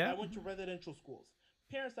parents yeah. that went to residential schools.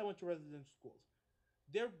 parents that went to residential schools.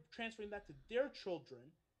 They're transferring that to their children,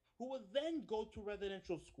 who will then go to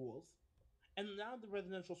residential schools. And now the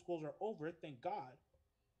residential schools are over, thank God.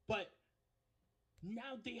 But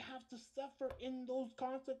now they have to suffer in those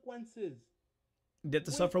consequences They have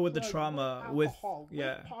to with suffer with the drugs, with trauma, with alcohol, with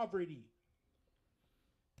yeah. poverty.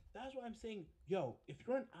 That's why I'm saying, yo, if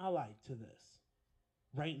you're an ally to this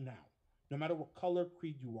right now, no matter what color,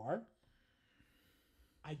 creed you are,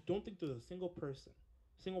 I don't think there's a single person,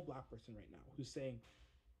 single black person right now who's saying,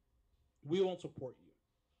 we won't support you.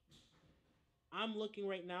 I'm looking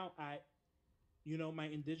right now at, my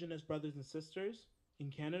indigenous brothers and sisters in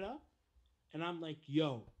Canada, and I'm like,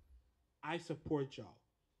 yo, I support y'all.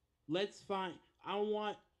 Let's find. I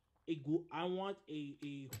want I want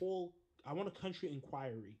a whole. I want a country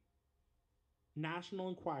inquiry, national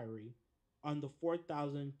inquiry, on the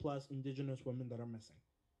 4,000 plus indigenous women that are missing.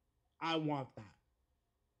 I want that.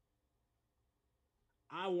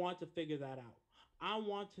 I want to figure that out. I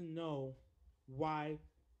want to know why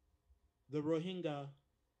the Rohingya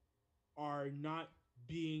are not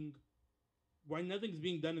being, why nothing's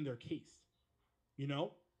being done in their case. You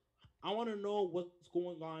know, I want to know what's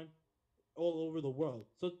going on all over the world.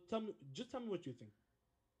 So just tell me what you think.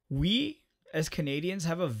 We as Canadians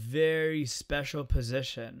have a very special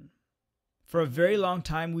position. For a very long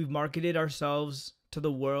time, we've marketed ourselves to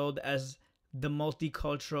the world as the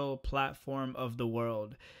multicultural platform of the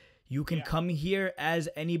world. You can come here as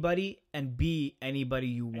anybody and be anybody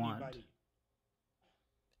you want. Anybody.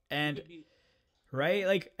 And right?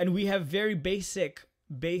 Like, and we have very basic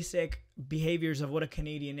behaviors of what a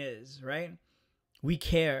Canadian is, right? We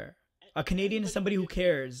care. A Canadian is somebody who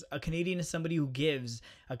cares. A Canadian is somebody who gives.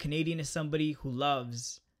 A Canadian is somebody who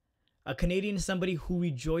loves. A Canadian is somebody who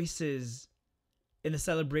rejoices in the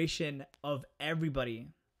celebration of everybody.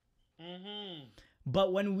 Mm-hmm.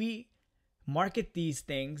 But when we market these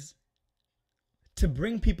things to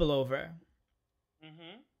bring people over,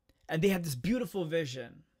 and they have this beautiful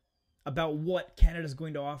vision about what Canada's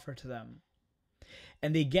going to offer to them,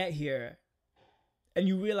 and they get here, and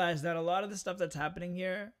you realize that a lot of the stuff that's happening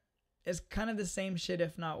here is kind of the same shit,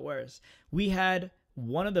 if not worse. We had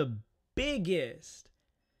one of the biggest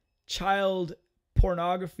child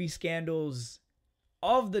pornography scandals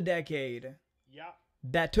of the decade. Yeah.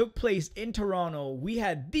 That took place in Toronto. We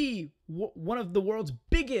had one of the world's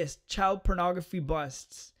biggest child pornography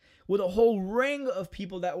busts, with a whole ring of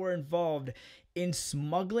people that were involved in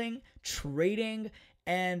smuggling, trading,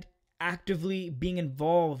 and actively being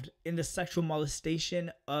involved in the sexual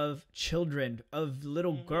molestation of children, of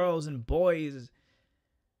little girls and boys.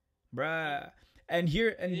 Bruh. And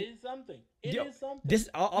here, and it is something. It is something. This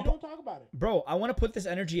we don't talk about it, bro. I want to put this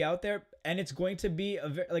energy out there, and it's going to be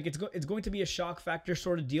it's going to be a shock factor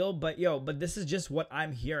sort of deal. But this is just what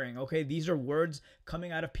I'm hearing. Okay, these are words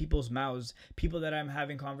coming out of people's mouths, people that I'm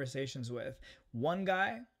having conversations with. One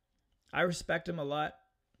guy, I respect him a lot,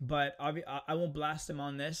 but I won't blast him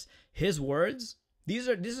on this. His words, these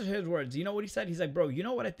are his words. You know what he said? He's like, bro, you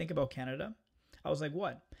know what I think about Canada? I was like,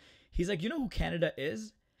 what? He's like, you know who Canada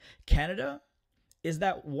is? Canada is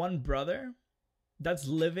that one brother that's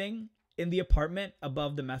living in the apartment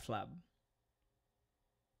above the meth lab.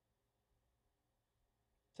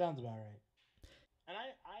 Sounds about right. And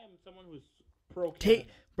I am someone who's pro Canada.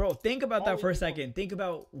 Bro, think about that for a second. Think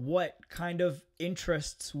about what kind of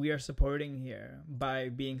interests we are supporting here by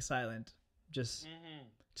being silent. Just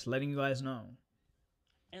letting you guys know.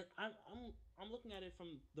 And I'm looking at it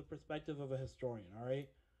from the perspective of a historian, all right?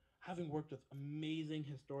 Having worked with amazing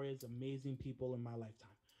historians, amazing people in my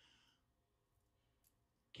lifetime.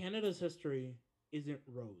 Canada's history isn't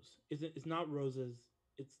rose. It's not roses.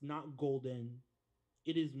 It's not golden.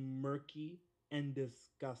 It is murky and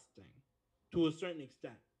disgusting to a certain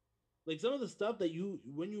extent. Like some of the stuff that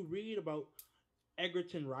when you read about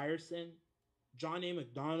Egerton Ryerson, John A.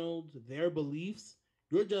 Macdonald, their beliefs,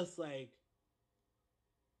 you're just like,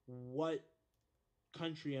 what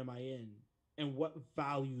country am I in? And what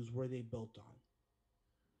values were they built on?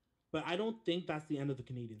 But I don't think that's the end of the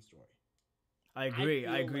Canadian story. I agree.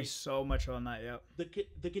 I agree so much on that. Yep.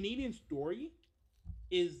 The Canadian story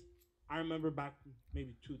is, I remember back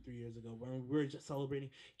maybe 2-3 years ago when we were just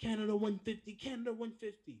celebrating Canada 150, Canada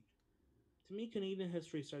 150. To me, Canadian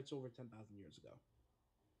history starts over 10,000 years ago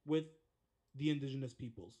with the Indigenous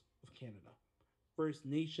peoples of Canada. First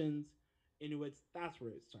Nations, Inuits, that's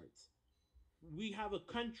where it starts. We have a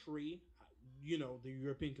country, the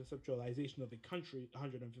European conceptualization of a country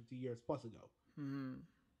 150 years plus ago. Mm-hmm.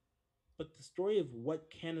 But the story of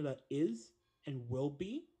what Canada is and will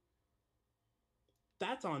be,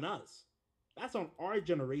 that's on us. That's on our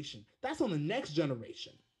generation. That's on the next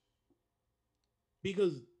generation.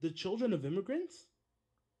 Because the children of immigrants,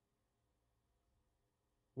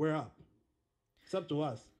 we're up. It's up to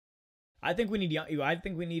us. I think we need I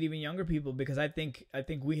think we need even younger people because I think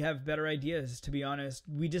we have better ideas. To be honest,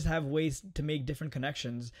 we just have ways to make different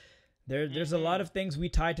connections. There's a lot of things we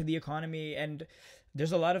tie to the economy, and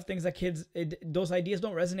there's a lot of things that those ideas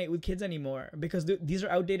don't resonate with kids anymore because these are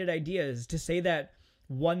outdated ideas. To say that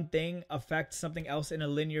one thing affects something else in a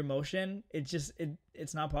linear motion,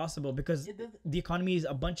 it's not possible because the economy is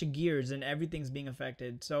a bunch of gears and everything's being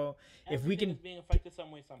affected. So if we can being affected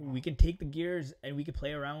some way, somehow. we can take the gears and we can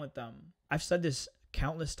play around with them. I've said this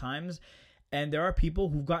countless times, and there are people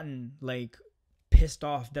who've gotten like pissed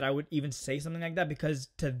off that I would even say something like that because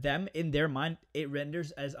to them, in their mind, it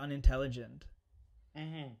renders as unintelligent.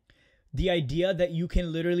 The idea that you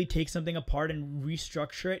can literally take something apart and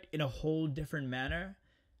restructure it in a whole different manner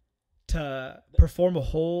to perform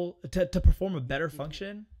a better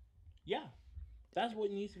function. Yeah, that's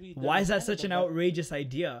what needs to be done. Why is that such an outrageous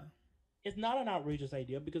idea? It's not an outrageous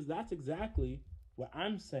idea because that's exactly what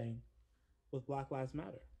I'm saying with Black Lives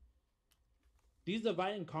Matter. These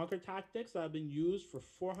divide and conquer tactics that have been used for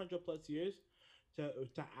 400 plus years to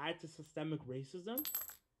add to systemic racism,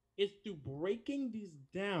 it's through breaking these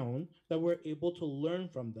down that we're able to learn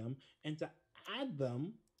from them and to add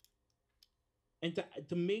them and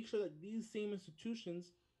to make sure that these same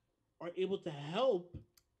institutions are able to help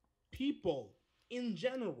people in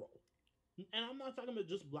general. And I'm not talking about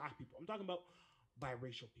just black people. I'm talking about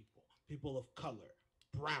biracial people, people of color,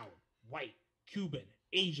 brown, white, Cuban,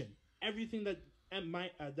 Asian, everything that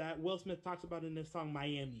Will Smith talks about in his song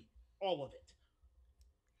Miami, all of it.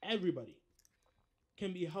 Everybody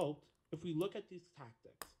can be helped if we look at these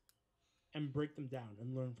tactics and break them down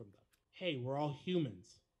and learn from them. Hey, we're all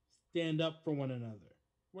humans. Stand up for one another.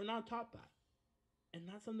 We're not taught that. And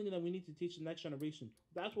that's something that we need to teach the next generation.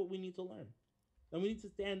 That's what we need to learn. And we need to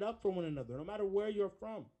stand up for one another, no matter where you're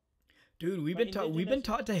from. Dude, we've been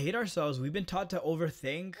taught to hate ourselves. We've been taught to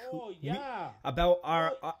overthink. Oh yeah. About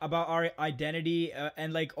our identity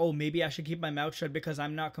and like, oh, maybe I should keep my mouth shut because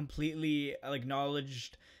I'm not completely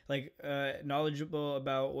knowledgeable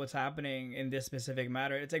about what's happening in this specific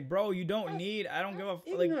matter. It's like, bro, you don't need. I don't give a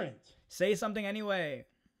ignorant. Say something anyway.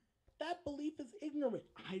 That belief is ignorant.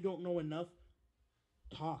 I don't know enough.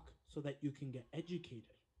 Talk so that you can get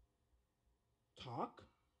educated. Talk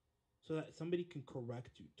so that somebody can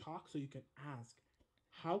correct you. Talk so you can ask,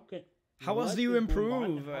 how else do you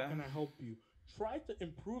improve? How can I help you? Try to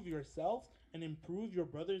improve yourself and improve your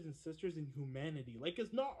brothers and sisters in humanity. Like,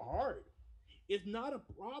 it's not hard. It's not a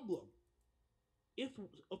problem. If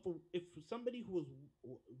somebody who was,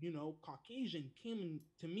 Caucasian came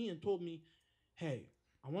to me and told me, hey,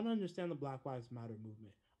 I want to understand the Black Lives Matter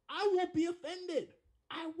movement, I won't be offended.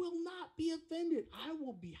 I will not be offended. I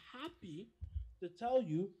will be happy to tell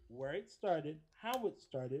you where it started, how it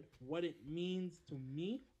started, what it means to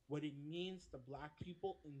me, what it means to black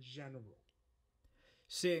people in general.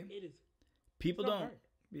 See, people don't.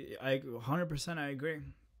 Hard. 100% I agree.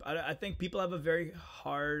 I think people have a very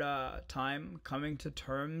hard time coming to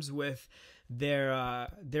terms with their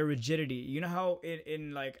rigidity. You know how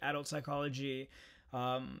in like adult psychology,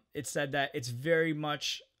 it's said that it's very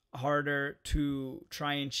much harder to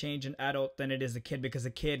try and change an adult than it is a kid because a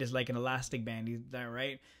kid is like an elastic band. He's there,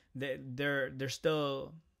 right? They're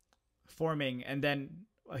still forming, and then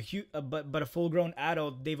but a full grown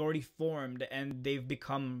adult, they've already formed and they've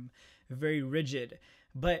become very rigid.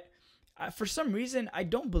 But for some reason, I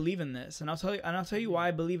don't believe in this, and I'll tell you why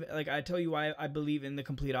I believe. Like, I tell you why I believe in the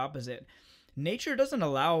complete opposite. Nature doesn't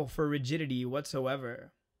allow for rigidity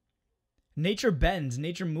whatsoever. Nature bends,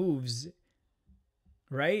 nature moves.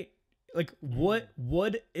 Right? Like,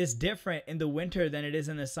 wood is different in the winter than it is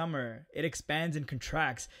in the summer. It expands and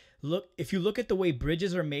contracts. If you look at the way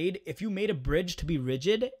bridges are made, if you made a bridge to be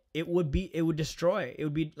rigid, it would destroy. It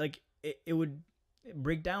would be like it would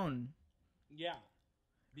break down. Yeah.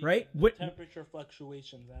 Right? The temperature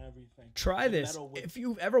fluctuations and everything. Try this. If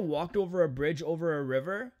you've ever walked over a bridge over a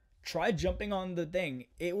river, try jumping on the thing.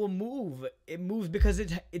 It will move. It moves because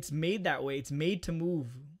it's made that way. It's made to move.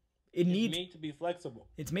 It's made to be flexible.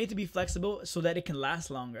 It's made to be flexible so that it can last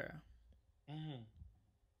longer. Mm-hmm.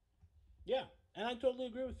 Yeah, and I totally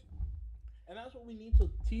agree with you. And that's what we need to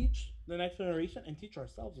teach the next generation and teach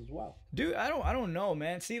ourselves as well. Dude, I don't know,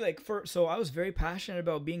 man. See, like so I was very passionate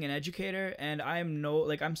about being an educator, and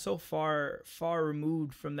I'm so far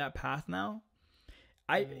removed from that path now.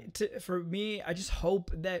 For me, I just hope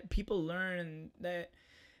that people learn that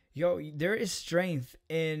there is strength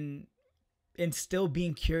in in still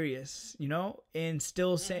being curious, you know, and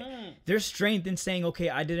still saying Mm-hmm. there's strength in saying, okay,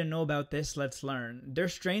 I didn't know about this, let's learn.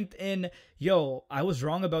 There's strength in, yo, I was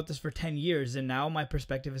wrong about this for 10 years and now my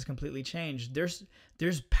perspective has completely changed. There's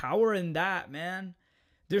power in that, man.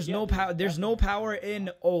 There's Yeah, no there's power. There's no definitely power power in in,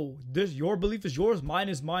 that. oh, this your belief is yours, mine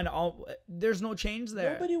is mine. There's no change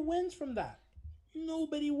there. Nobody wins from that.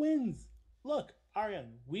 Nobody wins. Look,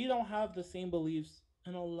 Aryan, we don't have the same beliefs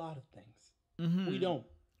in a lot of things. We Mm-hmm. don't.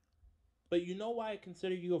 But you know why I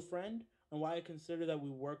consider you a friend and why I consider that we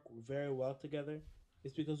work very well together?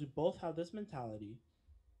 It's because we both have this mentality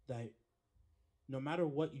that no matter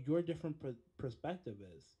what your different perspective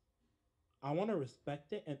is, I want to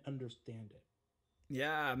respect it and understand it.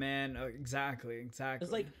 Yeah, man. Exactly. It's Exactly.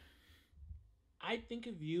 like I think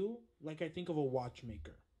of you like I think of a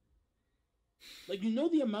watchmaker. Like, you know,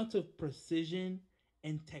 the amount of precision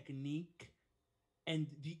and technique and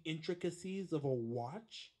the intricacies of a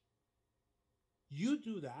watch? You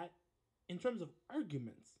do that in terms of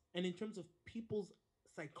arguments and in terms of people's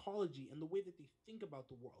psychology and the way that they think about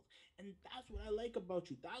the world. And that's what I like about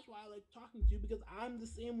you. That's why I like talking to you, because I'm the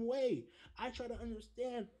same way. I try to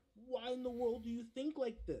understand, why in the world do you think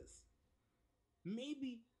like this?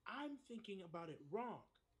 Maybe I'm thinking about it wrong,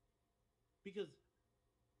 because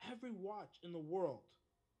every watch in the world,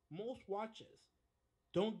 most watches,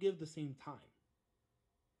 don't give the same time.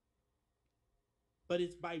 But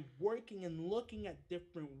it's by working and looking at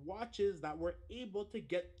different watches that we're able to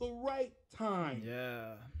get the right time.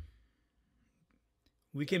 Yeah.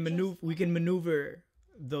 We can It just maneuver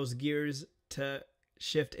those gears to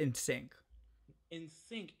shift in sync. in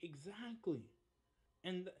sync, exactly.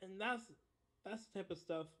 And that's the type of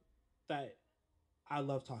stuff that I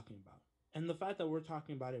love talking about. And the fact that we're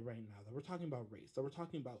talking about it right now, that we're talking about race, that we're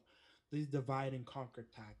talking about these divide and conquer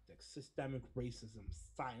tactics, systemic racism,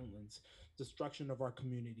 silence, destruction of our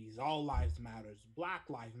communities, all lives matters, black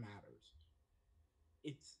lives matters.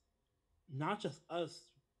 It's not just us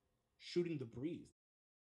shooting the breeze.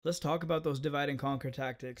 Let's talk about those divide and conquer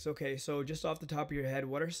tactics. Okay, so just off the top of your head,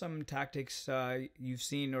 what are some tactics you've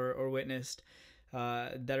seen or witnessed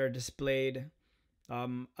that are displayed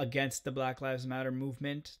against the Black Lives Matter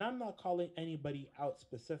movement? I'm not calling anybody out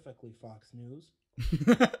specifically, Fox News,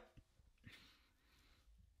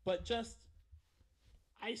 but just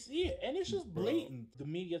I see it, and it's just Bro, blatant. The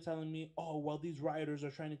media telling me, "Oh, well, these rioters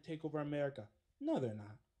are trying to take over America." No, they're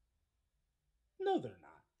not. No, they're not.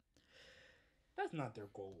 That's not their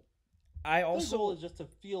goal. I Their goal also is just to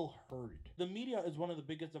feel heard. The media is one of the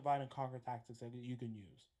biggest divide and conquer tactics that you can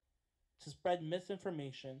use to spread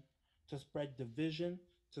misinformation, to spread division,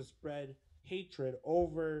 to spread hatred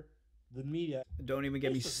over the media. don't even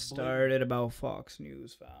get me It's just blatant. started about Fox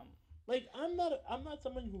News, fam. Like, I'm not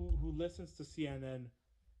someone who listens to CNN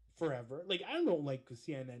forever. Like, I don't like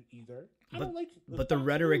CNN either. I But don't like but the Fox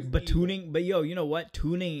rhetoric, News but either. tuning, but yo, you know what?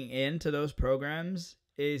 Tuning into those programs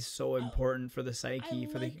is so I important for the I psyche,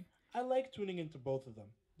 for the like I like tuning into both of them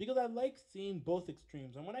because I like seeing both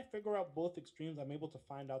extremes. And when I figure out both extremes, I'm able to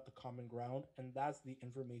find out the common ground, and that's the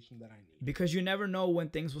information that I need. because you never know when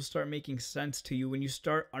things will start making sense to you when you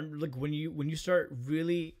start like when you start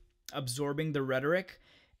really absorbing the rhetoric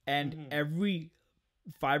and Hmm. every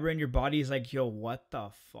fiber in your body is like, yo, what the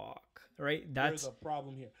fuck, right? There's That's a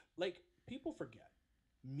problem here. Like, people forget,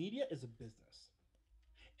 media is a business,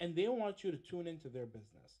 and they want you to tune into their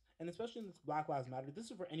business. And especially in this Black Lives Matter, this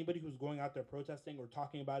is for anybody who's going out there protesting or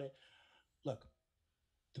talking about it. Look,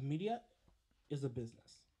 the media is a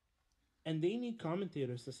business, and they need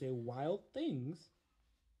commentators to say wild things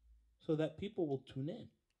so that people will tune in.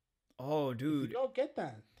 oh If you dude, don't get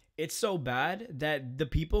that, it's so bad that the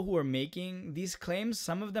people who are making these claims,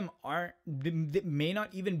 some of them aren't, they may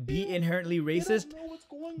not even they be don't inherently they don't racist, know what's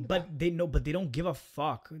going on. but they don't give a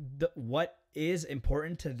fuck. What is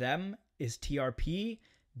important to them is TRP,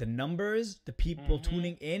 the numbers, the people Mm-hmm.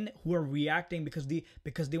 tuning in who are reacting because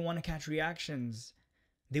they want to catch reactions.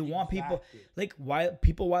 They want people Exactly. like why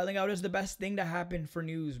people wiling out is the best thing to happen for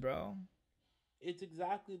news, bro. It's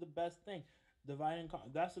exactly the best thing. Divide and conquer.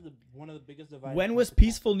 That's one of the biggest divide and When was conquer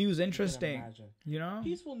peaceful tactics news you can interesting? imagine. You know?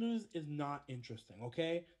 Peaceful news is not interesting,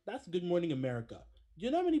 okay? That's Good Morning America. Do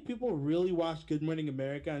you know how many people really watch Good Morning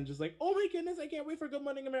America and just like, oh my goodness, I can't wait for Good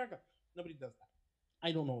Morning America? Nobody does that.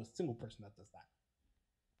 I don't know a single person that does that.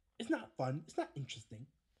 It's not fun. It's not interesting.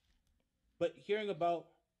 But hearing about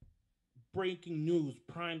breaking news,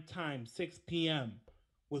 prime time, 6 p.m.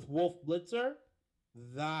 with Wolf Blitzer,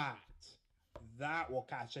 that that will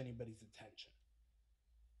catch anybody's attention,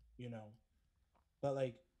 you know. But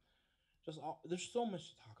like, there's so much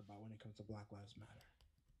to talk about when it comes to Black Lives Matter.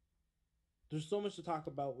 There's so much to talk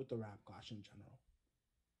about with the rap clash in general.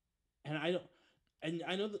 And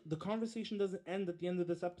I know that the conversation doesn't end at the end of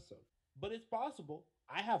this episode, but it's possible.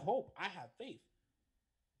 I have hope. I have faith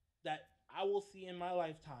that I will see in my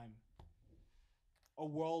lifetime a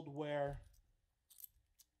world where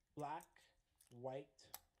black, white,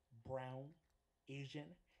 brown, Asian,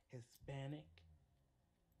 Hispanic,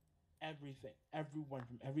 everything, everyone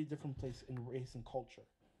from every different place in race and culture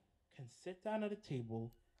can sit down at a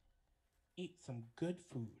table, eat some good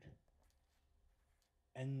food,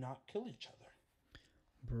 and not kill each other.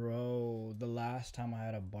 Bro, the last time I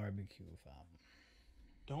had a barbecue, fam.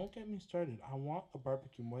 Don't get me started. I want a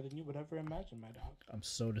barbecue more than you would ever imagine, my dog. I'm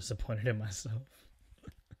so disappointed in myself.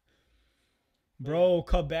 Bro,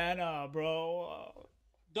 cabana, bro.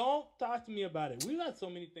 Don't talk to me about it. We got so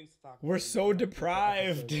many things to talk about. We're so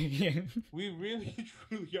deprived. We really,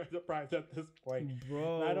 truly are deprived at this point.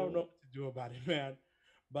 Bro. And I don't know what to do about it, man.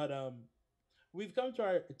 But we've come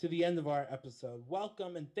to the end of our episode.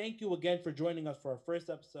 Welcome and thank you again for joining us for our first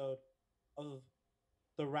episode of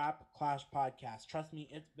the Rap Clash podcast. Trust me,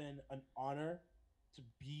 it's been an honor to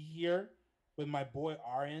be here with my boy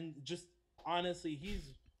Aryan. Just honestly,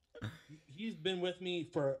 he's been with me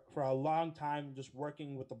for a long time, just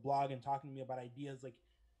working with the blog and talking to me about ideas. Like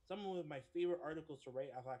some of my favorite articles to write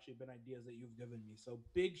have actually been ideas that you've given me. So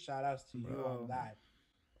big shout outs to you on that.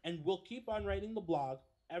 And we'll keep on writing the blog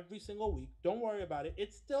every single week. Don't worry about it.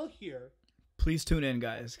 It's still here. Please tune in,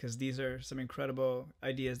 guys, because these are some incredible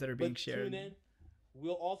ideas that are being shared. Tune in.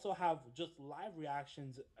 We'll also have just live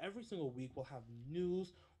reactions every single week. We'll have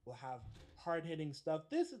news. We'll have hard-hitting stuff.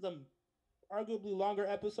 This is a arguably longer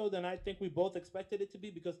episode than I think we both expected it to be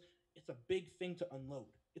because it's a big thing to unload.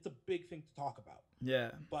 It's a big thing to talk about.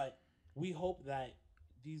 Yeah. But we hope that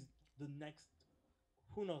the next,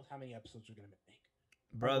 who knows how many episodes we're going to make.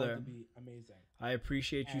 Brother, to be amazing. I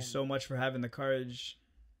appreciate you so much for having the courage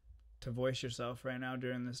to voice yourself right now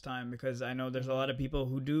during this time, because I know there's a lot of people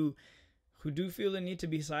who do feel the need to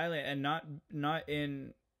be silent and not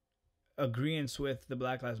in agreement with the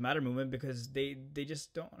Black Lives Matter movement because they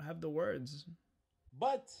just don't have the words.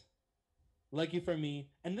 But lucky for me,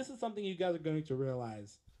 and this is something you guys are going to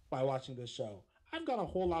realize by watching this show, I've got a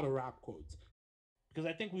whole lot of rap quotes because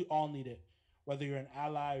I think we all need it. Whether you're an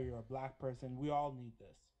ally or you're a black person, we all need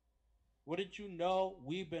this. Wouldn't you know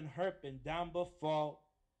we've been hurt, been down before,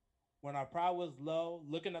 when our pride was low,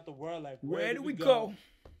 looking at the world like, where do we go?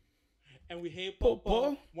 And we hate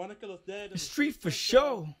Popo, wanna kill us dead in the street for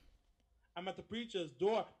show. I'm at the preacher's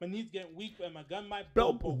door, my knees getting weak and my gun might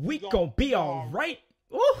blow, but we gon' be alright.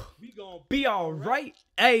 Ooh, we gon' be alright.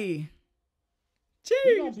 Hey,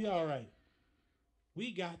 we gon' be alright.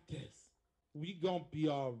 We got this. We gon' be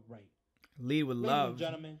alright. Lead with love. Ladies and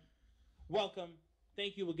gentlemen, welcome.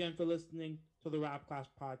 Thank you again for listening to the Rap Clash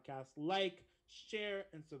podcast. Like, share,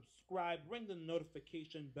 and subscribe. Ring the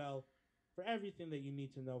notification bell for everything that you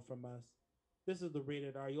need to know from us. This is the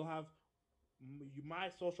Rated R. You'll have my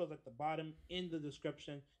socials at the bottom in the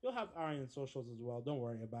description. You'll have Aryan's socials as well. Don't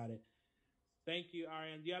worry about it. Thank you,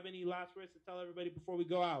 Aryan. Do you have any last words to tell everybody before we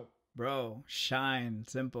go out? Bro, shine.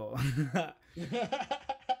 Simple.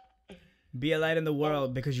 Be a light in the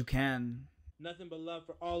world because you can. Nothing but love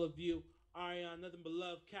for all of you. Aryan, nothing but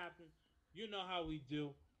love, Captain. You know how we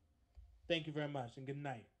do. Thank you very much and good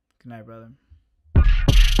night. Good night, brother.